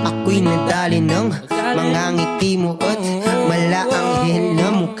maparating. Ako'y nadali ng mga ngiti mo at malaanghel na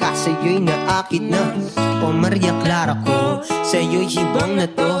mukha sa'yo'y naakit na. O Maria Clara ko, sa'yo'y hibang na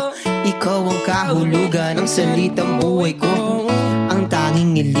to. Ikaw ang kahulugan ng salitang buhay ko. Ang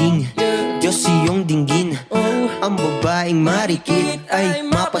tanging iling Diyos iyong dinggin. Ang babaeng marikit ay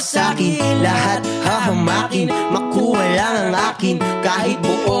mapasakin. Lahat hahamakin, makuha lang ang akin. Kahit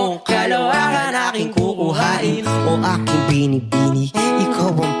buong kalawakan aking kukuhain. O aking binibini,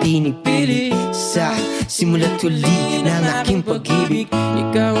 ikaw ang pinipili. Sa simula't huli ng aking pag-ibig.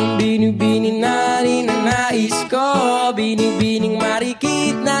 Ikaw ang binibini na ninanais ko. Binibining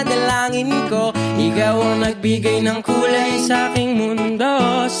marikit na dalangin ko. Ikaw ang nagbigay ng kulay sa aking mundo.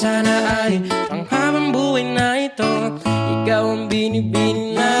 Sana ay panghabang buhay na ito. Ikaw ang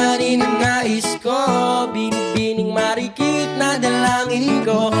binibini na ninanais ko. Binibining marikit na dalangin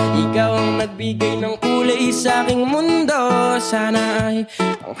ko. Ikaw ang nagbigay ng kulay sa aking mundo. Sana ay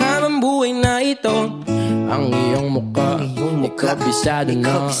panghabang buhay na ito. Ang iyong mukha, kabisado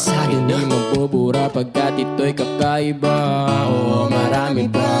na. Hindi mabubura pagkat ito'y kakaiba. Oo,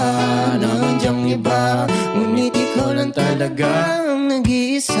 marami pa naman dyang iba. Ngunit ikaw lang talaga ang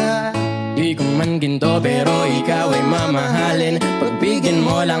nag-iisa. Di ko man ginto pero ikaw ay mamahalin. Pagbigyan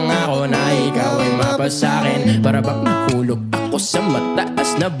mo lang ako na ikaw ay mapasakin. Para bang nahulog ako sa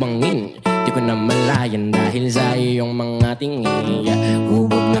mataas na bangin. Di ko na malayan dahil sa iyong mga tingin.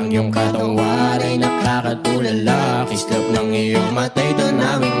 Hubog ng iyong katawan ay nakakatulala. Kislap ng iyong matay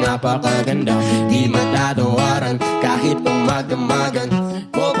tanawing napakaganda. Di matatawaran kahit pumagdamagan.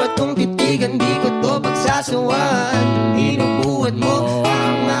 Ko ba tong titigan, di ko to pagsasawan. Inubuhat mo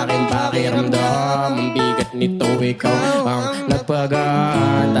ang aking pakiramdam. Ang bigat nito ikaw ang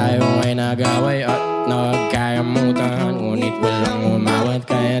nagpagaan. Tayo ay nagaway at nagkayamutan. Ngunit walang umawat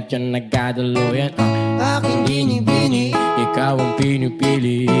kaya't yan nagkadaluyan. Aking binibini, ikaw ang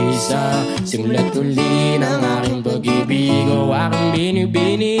pinipili. Sa simula't huli ng aking pag-ibig. O aking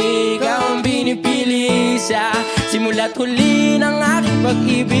binibini, ikaw ang pinipili. Sa simula't huli ng aking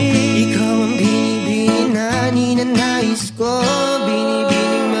pag-ibig. Ikaw ang binibini na ninanais ko.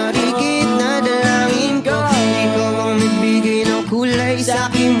 Binibining marikit na dalangin ko. Ikaw ang nagbigay ng kulay sa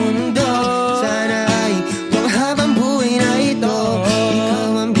aking mundo. Sana ay panghabang buhay na ito.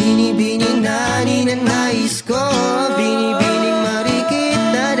 Ikaw ang binibini na ninanais ko. Binibining marikit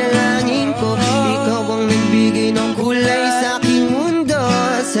na dalangin ko. Ikaw ang nagbigay ng kulay sa aking mundo.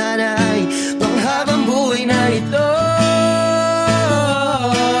 Sana ay panghabang buhay na ito.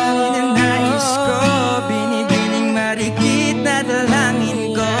 Ninanais ko, binibining marikit na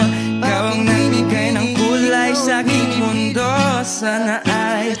dalangin ko. Ikaw ang nagbigay ng kulay sa aking mundo. Sana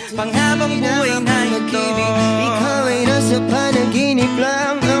ay panghabang buhay na ito. Ikaw ay nasa panaginip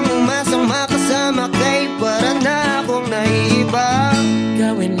lang. Ang umasang makasama kay para na akong naiiba.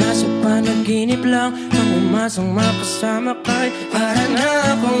 Ikaw ay nasa panaginip lang. Ang umasang makasama kay Para na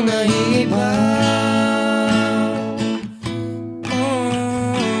akong naiiba.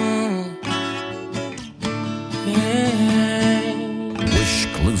 Wish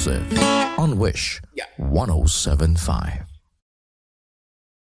Exclusive on Wish 107.5.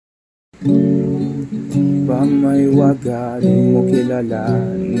 Ba may waga, di mo kilala,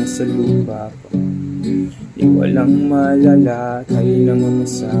 nasa lupa pa. Di walang malala, tayo nang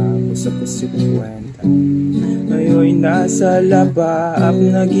umasako sa pasikwenta. Ngayon'y nasa labaab,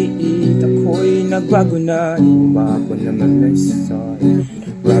 nag-iit, ako'y nagbago na. Di ba ako naman may story?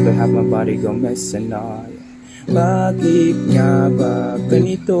 Rather have my body go mercenary. Bakit nga ba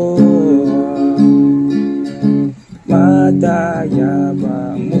ganito? Madaya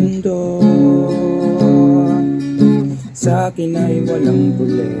ba ang mundo? Sa akin ay walang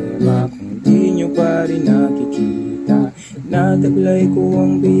problema kung di nyo pa rin nakikita. Nataglay ko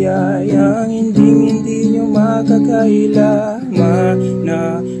ang biyayang hindi nyo makakaila.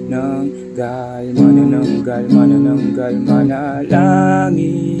 Manananggal, manananggal, manananggal,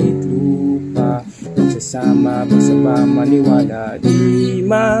 manalangit lupa. Pagsasama, pagsaba, maniwala, di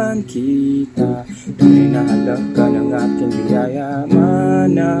man kita. Tunay na halaga ng aking biyaya.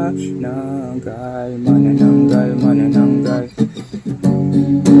 Manananggal, manananggal, manananggal.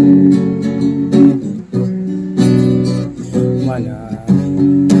 Mana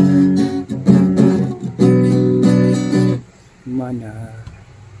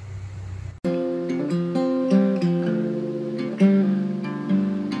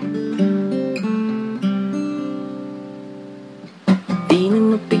Di na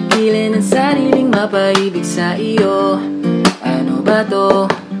mapigilan ang sariling mapaibig sa iyo. Ano ba to?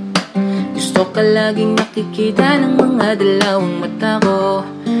 Gusto ka laging nakikita ng mga dalawang mata ko.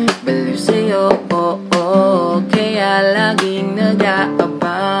 Baliw sa'yo, kaya laging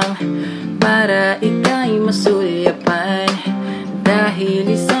nag-aabang para ika'y masulyapan. Dahil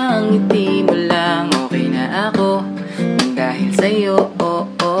isang ngiti mo lang, okay na ako. Dahil sa'yo,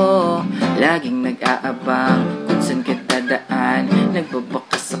 laging nag-aabang kung saan kita daan.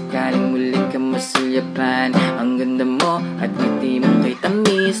 Nagbabaka sakaling muli masulyapan. Ang ganda mo at ngiti mong kay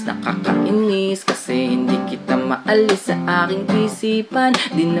tamis, nakakainis kasi hindi kita maalis sa aking isipan.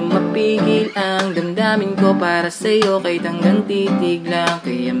 Di na mapigil ang damdamin ko para sa'yo, kahit hanggang titig lang.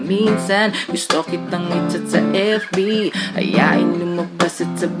 Kaya minsan gusto kitang i-chat sa FB, ayain lumabas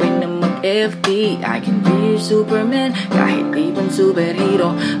at sabay na mag-FT. I can be your Superman, kahit ibang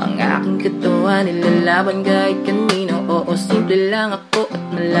superhero. Ang aking katawan nilalaban kahit kanino. Oo, simple lang ako at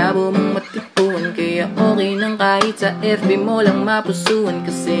malabo mong matipuan. Kaya okay nang kahit sa FB mo lang mapusuan,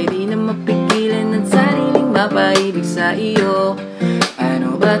 kasi di na mapigilan ang sariling mapaibig sa iyo.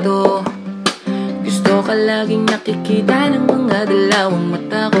 Ano ba to? Gusto ka laging nakikita ng mga dalawang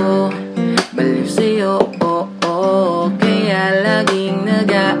mata ko. Baliw sa'yo, oo, kaya laging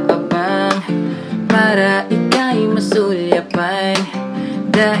nag-aabang para ika'y masulyapan.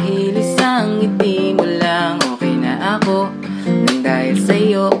 Dahil isang ngiti mo lang, okay na ako nang dahil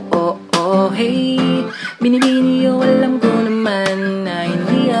sa'yo, hey. Binibini, alam ko naman na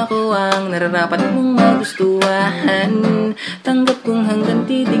hindi ako ang nararapat mong magustuhan. Tanggap kong hanggang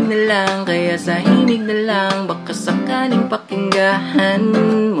titig na lang, kaya sa himig na lang baka sakaling pakinggan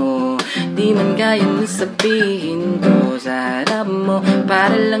mo. Di man kaya na sabihin ko sa harap mo,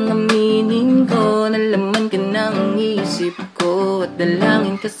 para lang aminin ko na laman ka ng isip ko. At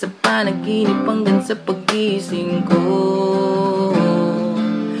dalangin ka sa panaginip hanggang sa pagising ko.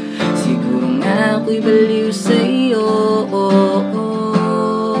 Siguro nga ako'y baliw sa'yo,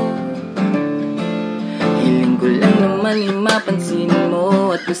 hiling ko lang naman mapansin mo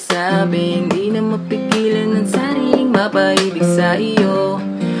at masabing di na mapigilan ang sariling mapaibig sa iyo.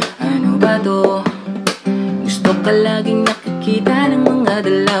 Ano ba to? Gusto ka laging nakikita ng mga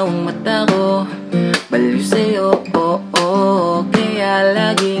dalawang mata ko. Baliw sa'yo, kaya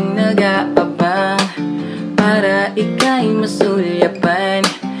laging nag-aabang para ika'y masulyapan.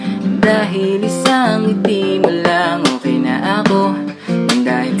 Dahil isang ngiti mo lang, okay na ako nang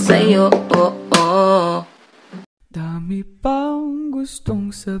dahil sa'yo, Dami pang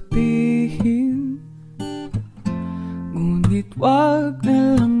gustong sabihin, ngunit wag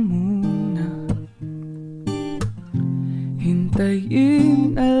na lang muna.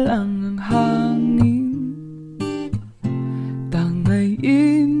 Hintayin na lang ang hangin,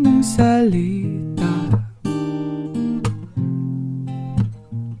 tangayin ng salita.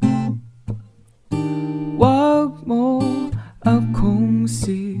 Wag mo akong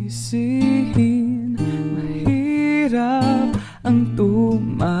sisihin, mahirap ang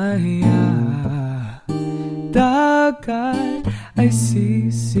tumaya. Dagat ay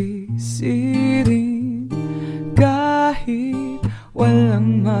sisisirin kahit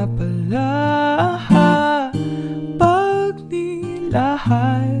walang mapala. Pag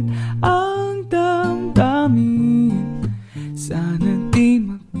nilahat ang damdamin, sana di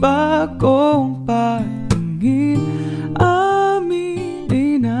magbagong patingin.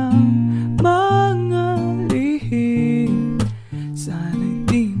 Aminin ang mga lihim, sana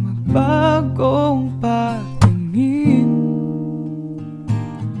di magbagong patingin.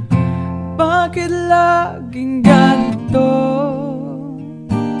 Bakit laging ganito?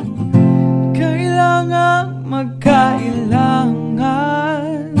 Kailangang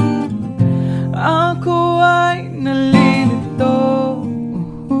magkailangan. Ako ay nalilito.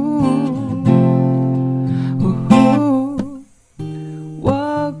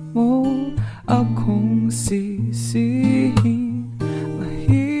 Wag mo akong sisihin,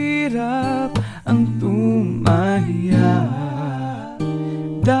 mahirap ang tumaya.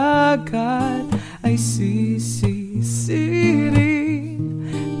 Dagat ay sisisirin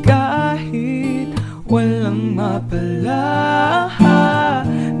kahit walang mapala.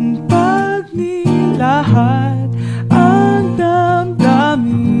 Pag nilahat ang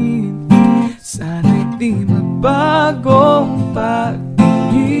damdamin, sana'y di mabagong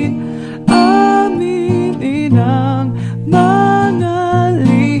pagtingin. Aminin ang mga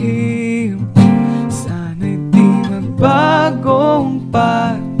lihim, sana'y di magbagong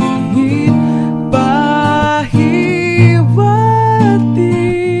patingin. Bahiwatig,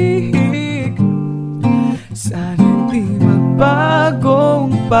 sana'y di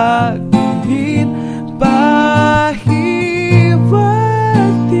magbagong patingin. Bahiwatig,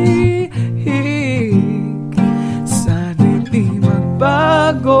 sana'y di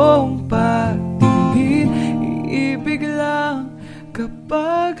magbagong patingin. Iibig lang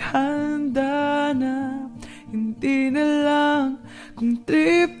kapag handa na, hindi na lang kung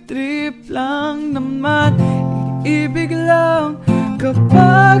trip-trip lang naman. Iibig lang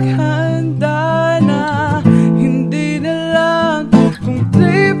kapag handa na, hindi na lang kung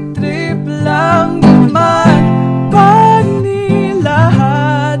trip-trip lang naman. Pag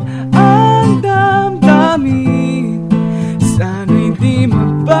nilahat ang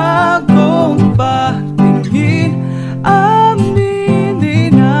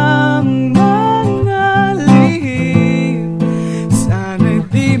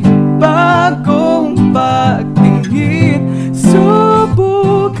di bagong pagtingin.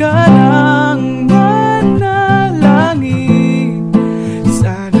 Subukan ang manalangin,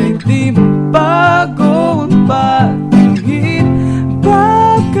 sana'y di bagong pagtingin.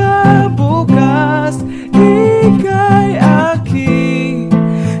 Baka bukas ika'y akin,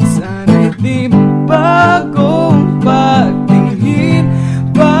 sana'y di bagong pagtingin.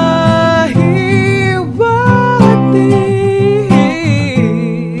 Pahiwatig,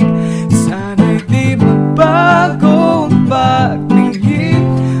 sana'y di bagong pagtingin.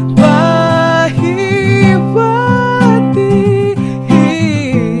 Pahiwatig,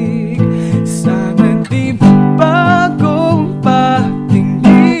 sana'y di bagong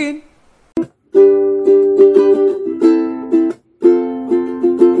pagtingin.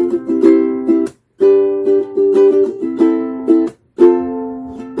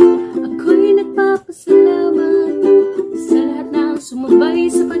 Ako'y nagpapasalamat sa lahat ng sumabay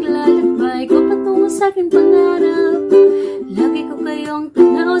sa paglalakbay ko patungo sa aking pangarap. Lagi ko kayong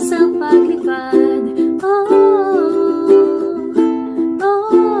tanaw sa paglipad.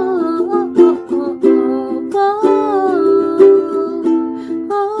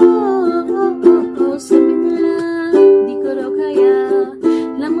 Sabi nila, di ko raw kaya,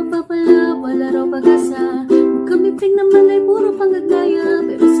 lang mapapala, wala raw pag-asa. Magkamipig naman ay puro panggagaya,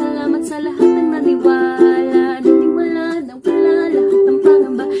 pero salamat sa lahat ng naniwala. Naniwala ng wala, lahat ng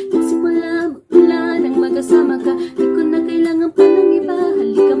pangamba. Nagsimula, magmula nang magkasama ka. Di ko na kailangan pa ng iba.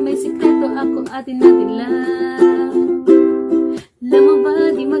 Halika, may sikreto ako, atin natin lang. Alam mo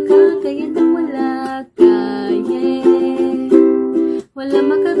ba, di makakaya ng wala ka, yeah. Wala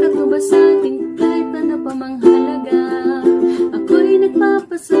makakatubas sa ating kahit ano pa mang halaga. Ako'y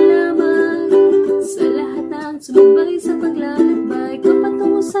nagpapasalamat sa lahat ng sumabay sa paglalakbay ko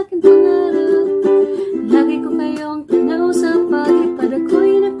patungo sa aking pangarap. Lagi ko kayong tanaw sa paglipad.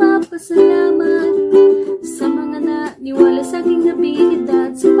 Ako'y nagpapasalamat sa mga naniwala sa aking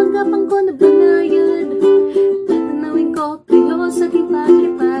abilidad, sa panggapang ko na banayad. Tatanawin ko kayo sa aking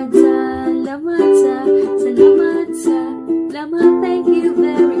paglipad. Salamat, thank you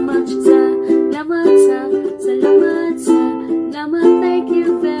very much. Salamat, thank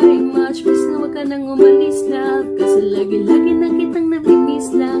you very much. Please na wag ka nang umalis lang, kasi lagi-lagi na kitang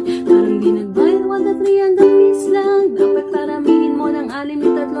namimiss lang. Parang di nagbayad 1, 2, 3 hanggang peace lang. Dapat paramihin mo ng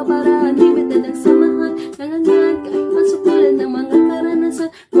 6 at 3 para unlimited ang samahan. Nangangan kahit masukulan ng mga karanasan,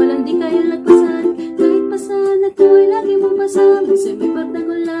 walang di kaya lagpasan. Kahit pasan ako'y lagi mong pasama. Kasi may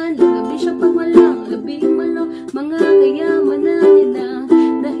pardagulan, lagabi siya pag walang labing malo. Mga kayamanan nila,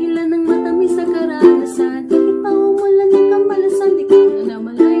 dahilan ng matamis sa karanasan. Kahit pa umulan ng kamalasan, di ko na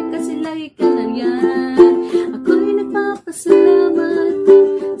malayo kasi lagi ka na riyan. Ako'y nagpapasalamat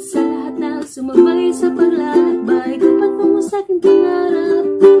sa lahat na sumabay sa paglalakbay ko patungo sa aking pangarap.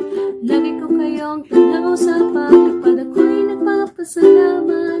 Lagi ko kayong tanaw sa paglipad. Ako'y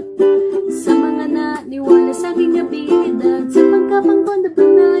nagpapasalamat sa mga naniwala sa aking abilidad, sa pagkapang ko na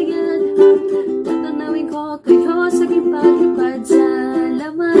banayad. Tatanawin ko kayo sa aking paglipad.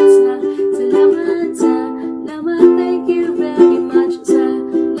 Salamat, thank you very much.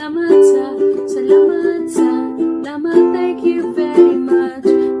 Salamat, thank you very much.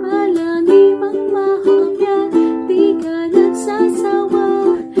 Palagi magmahopya, di ka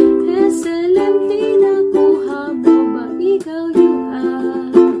nagsasawa. Excelente nakuha mo ba, ikaw yung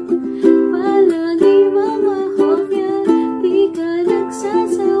palagi magmahopya, di ka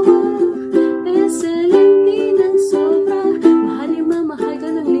nagsasawa. Excelente ng sobra, mahal 5, mahal ka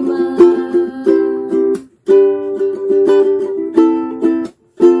ng 5.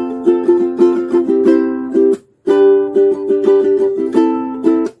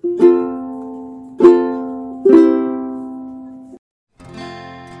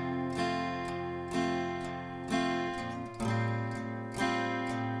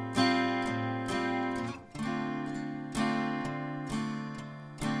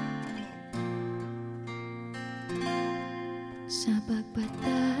 Sa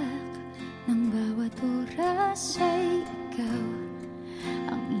pagpatak ng bawat oras ay ikaw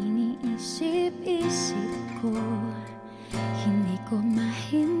ang iniisip-isip ko. Hindi ko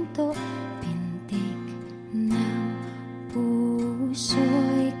mahinto, pintig ng puso.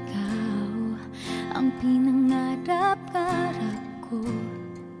 Ikaw ang pinangarap-garap ko,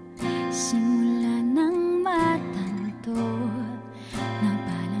 simula ng matanto na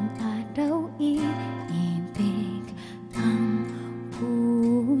balang araw iibig ang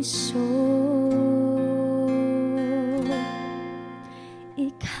puso.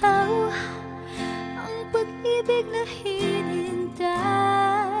 Ikaw ang pag-ibig na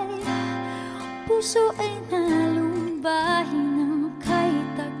hinintay, puso ay nalumbay ng kahit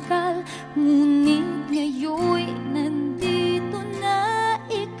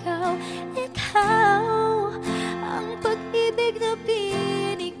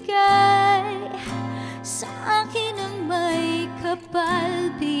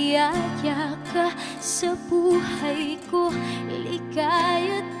biyaya ka sa buhay ko,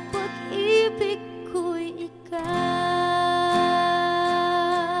 ligaya't pag-ibig ko'y ikaw.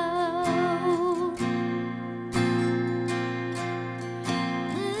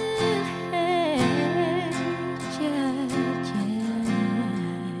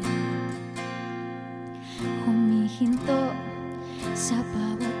 Humihinto sa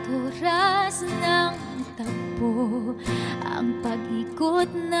bawat oras ng takbo ang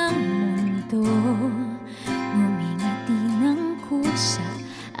pag-ikot ng mundo, ngumingiti ng kusa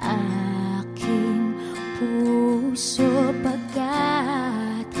aking puso,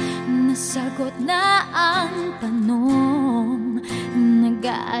 pagkat nasagot na ang tanong.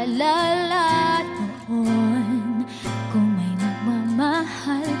 Nag-aalala noon kung may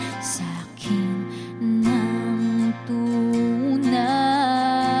magmamahal sa akin ng tunay.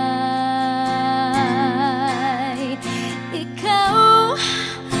 Ikaw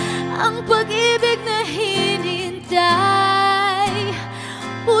ang pag-ibig na hinintay,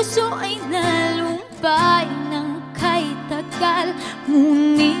 puso ay nalumpay ng kay tagal,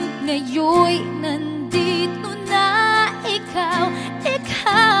 ngunit ngayoy nandito na ikaw.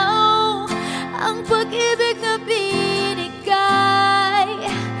 Ikaw ang pag-ibig na binigay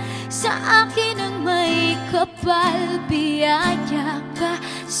sa akin ng may kapal, biyaya ka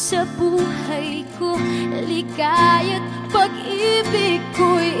sa buhay ko, ligaya't pag-ibig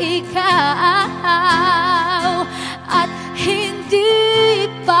ko'y ikaw. At hindi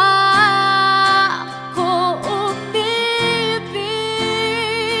pa ako umibig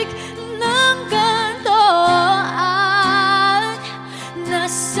ng ganito, at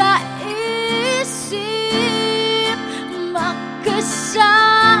nasa isip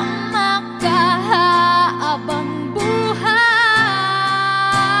magkasama ka habang buhay.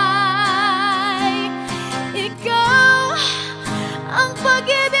 Ikaw ang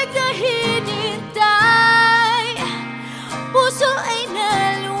pag-ibig na hinintay, puso ay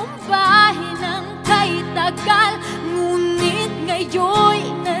nalumbay ng kay tagal, ngunit ngayoy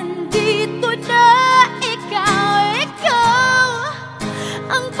nandito na ikaw. Ikaw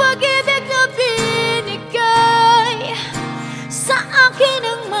ang pag-ibig na binigay sa akin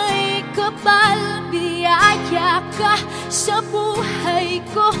ng may kapal, biyaya ka sa buhay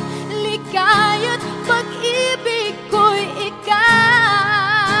ko, ligaya't pag-ibig ko'y ikaw.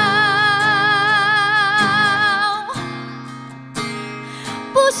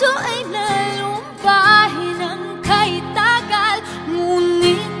 Puso ay nalumbay ng kay tagal,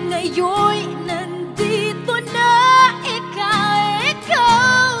 ngunit ngayoy nandito na ikaw.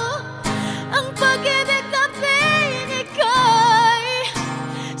 Ikaw ang pag-ibig na binigay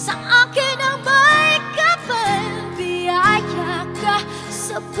sa akin ang may kapal, biyaya ka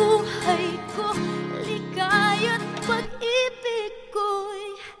sa buhay ko, ligaya't pag-ibig ko'y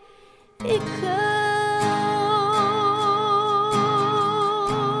ikaw.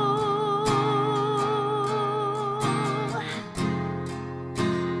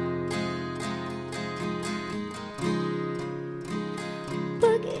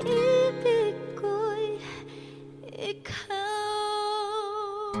 Pag-ibig ko'y ikaw.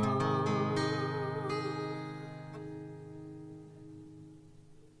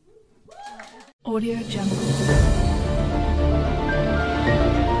 Audio Jungle.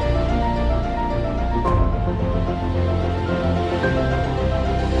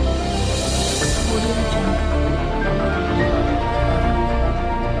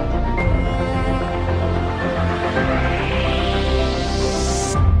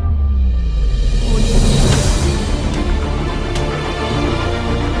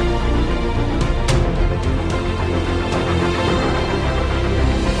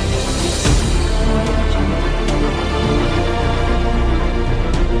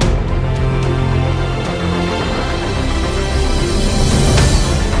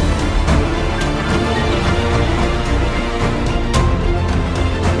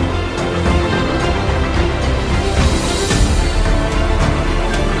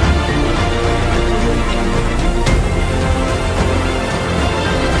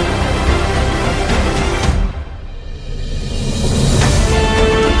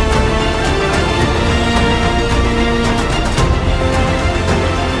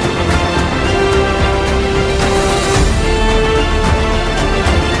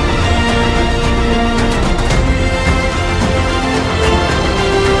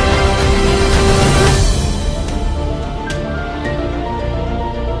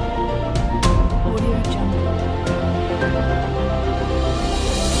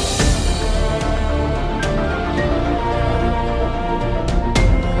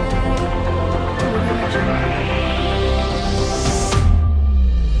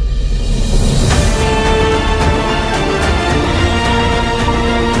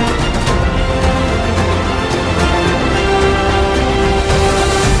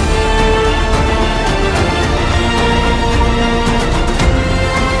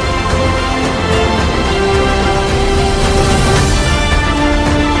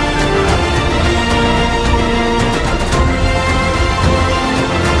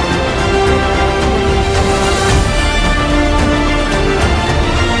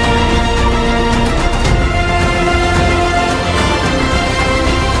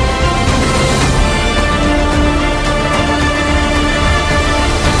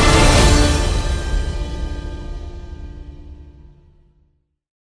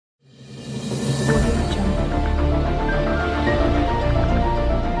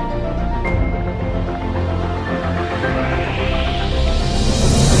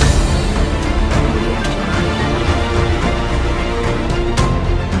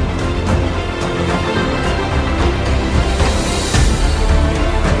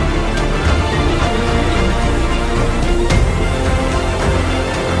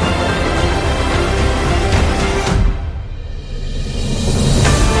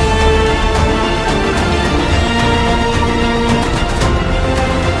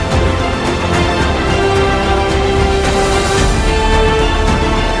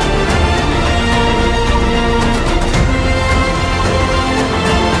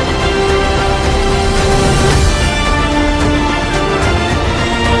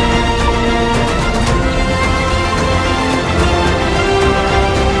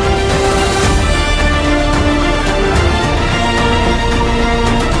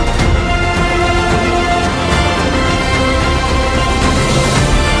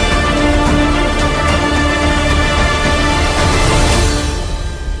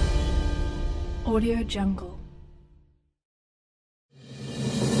 Jungle.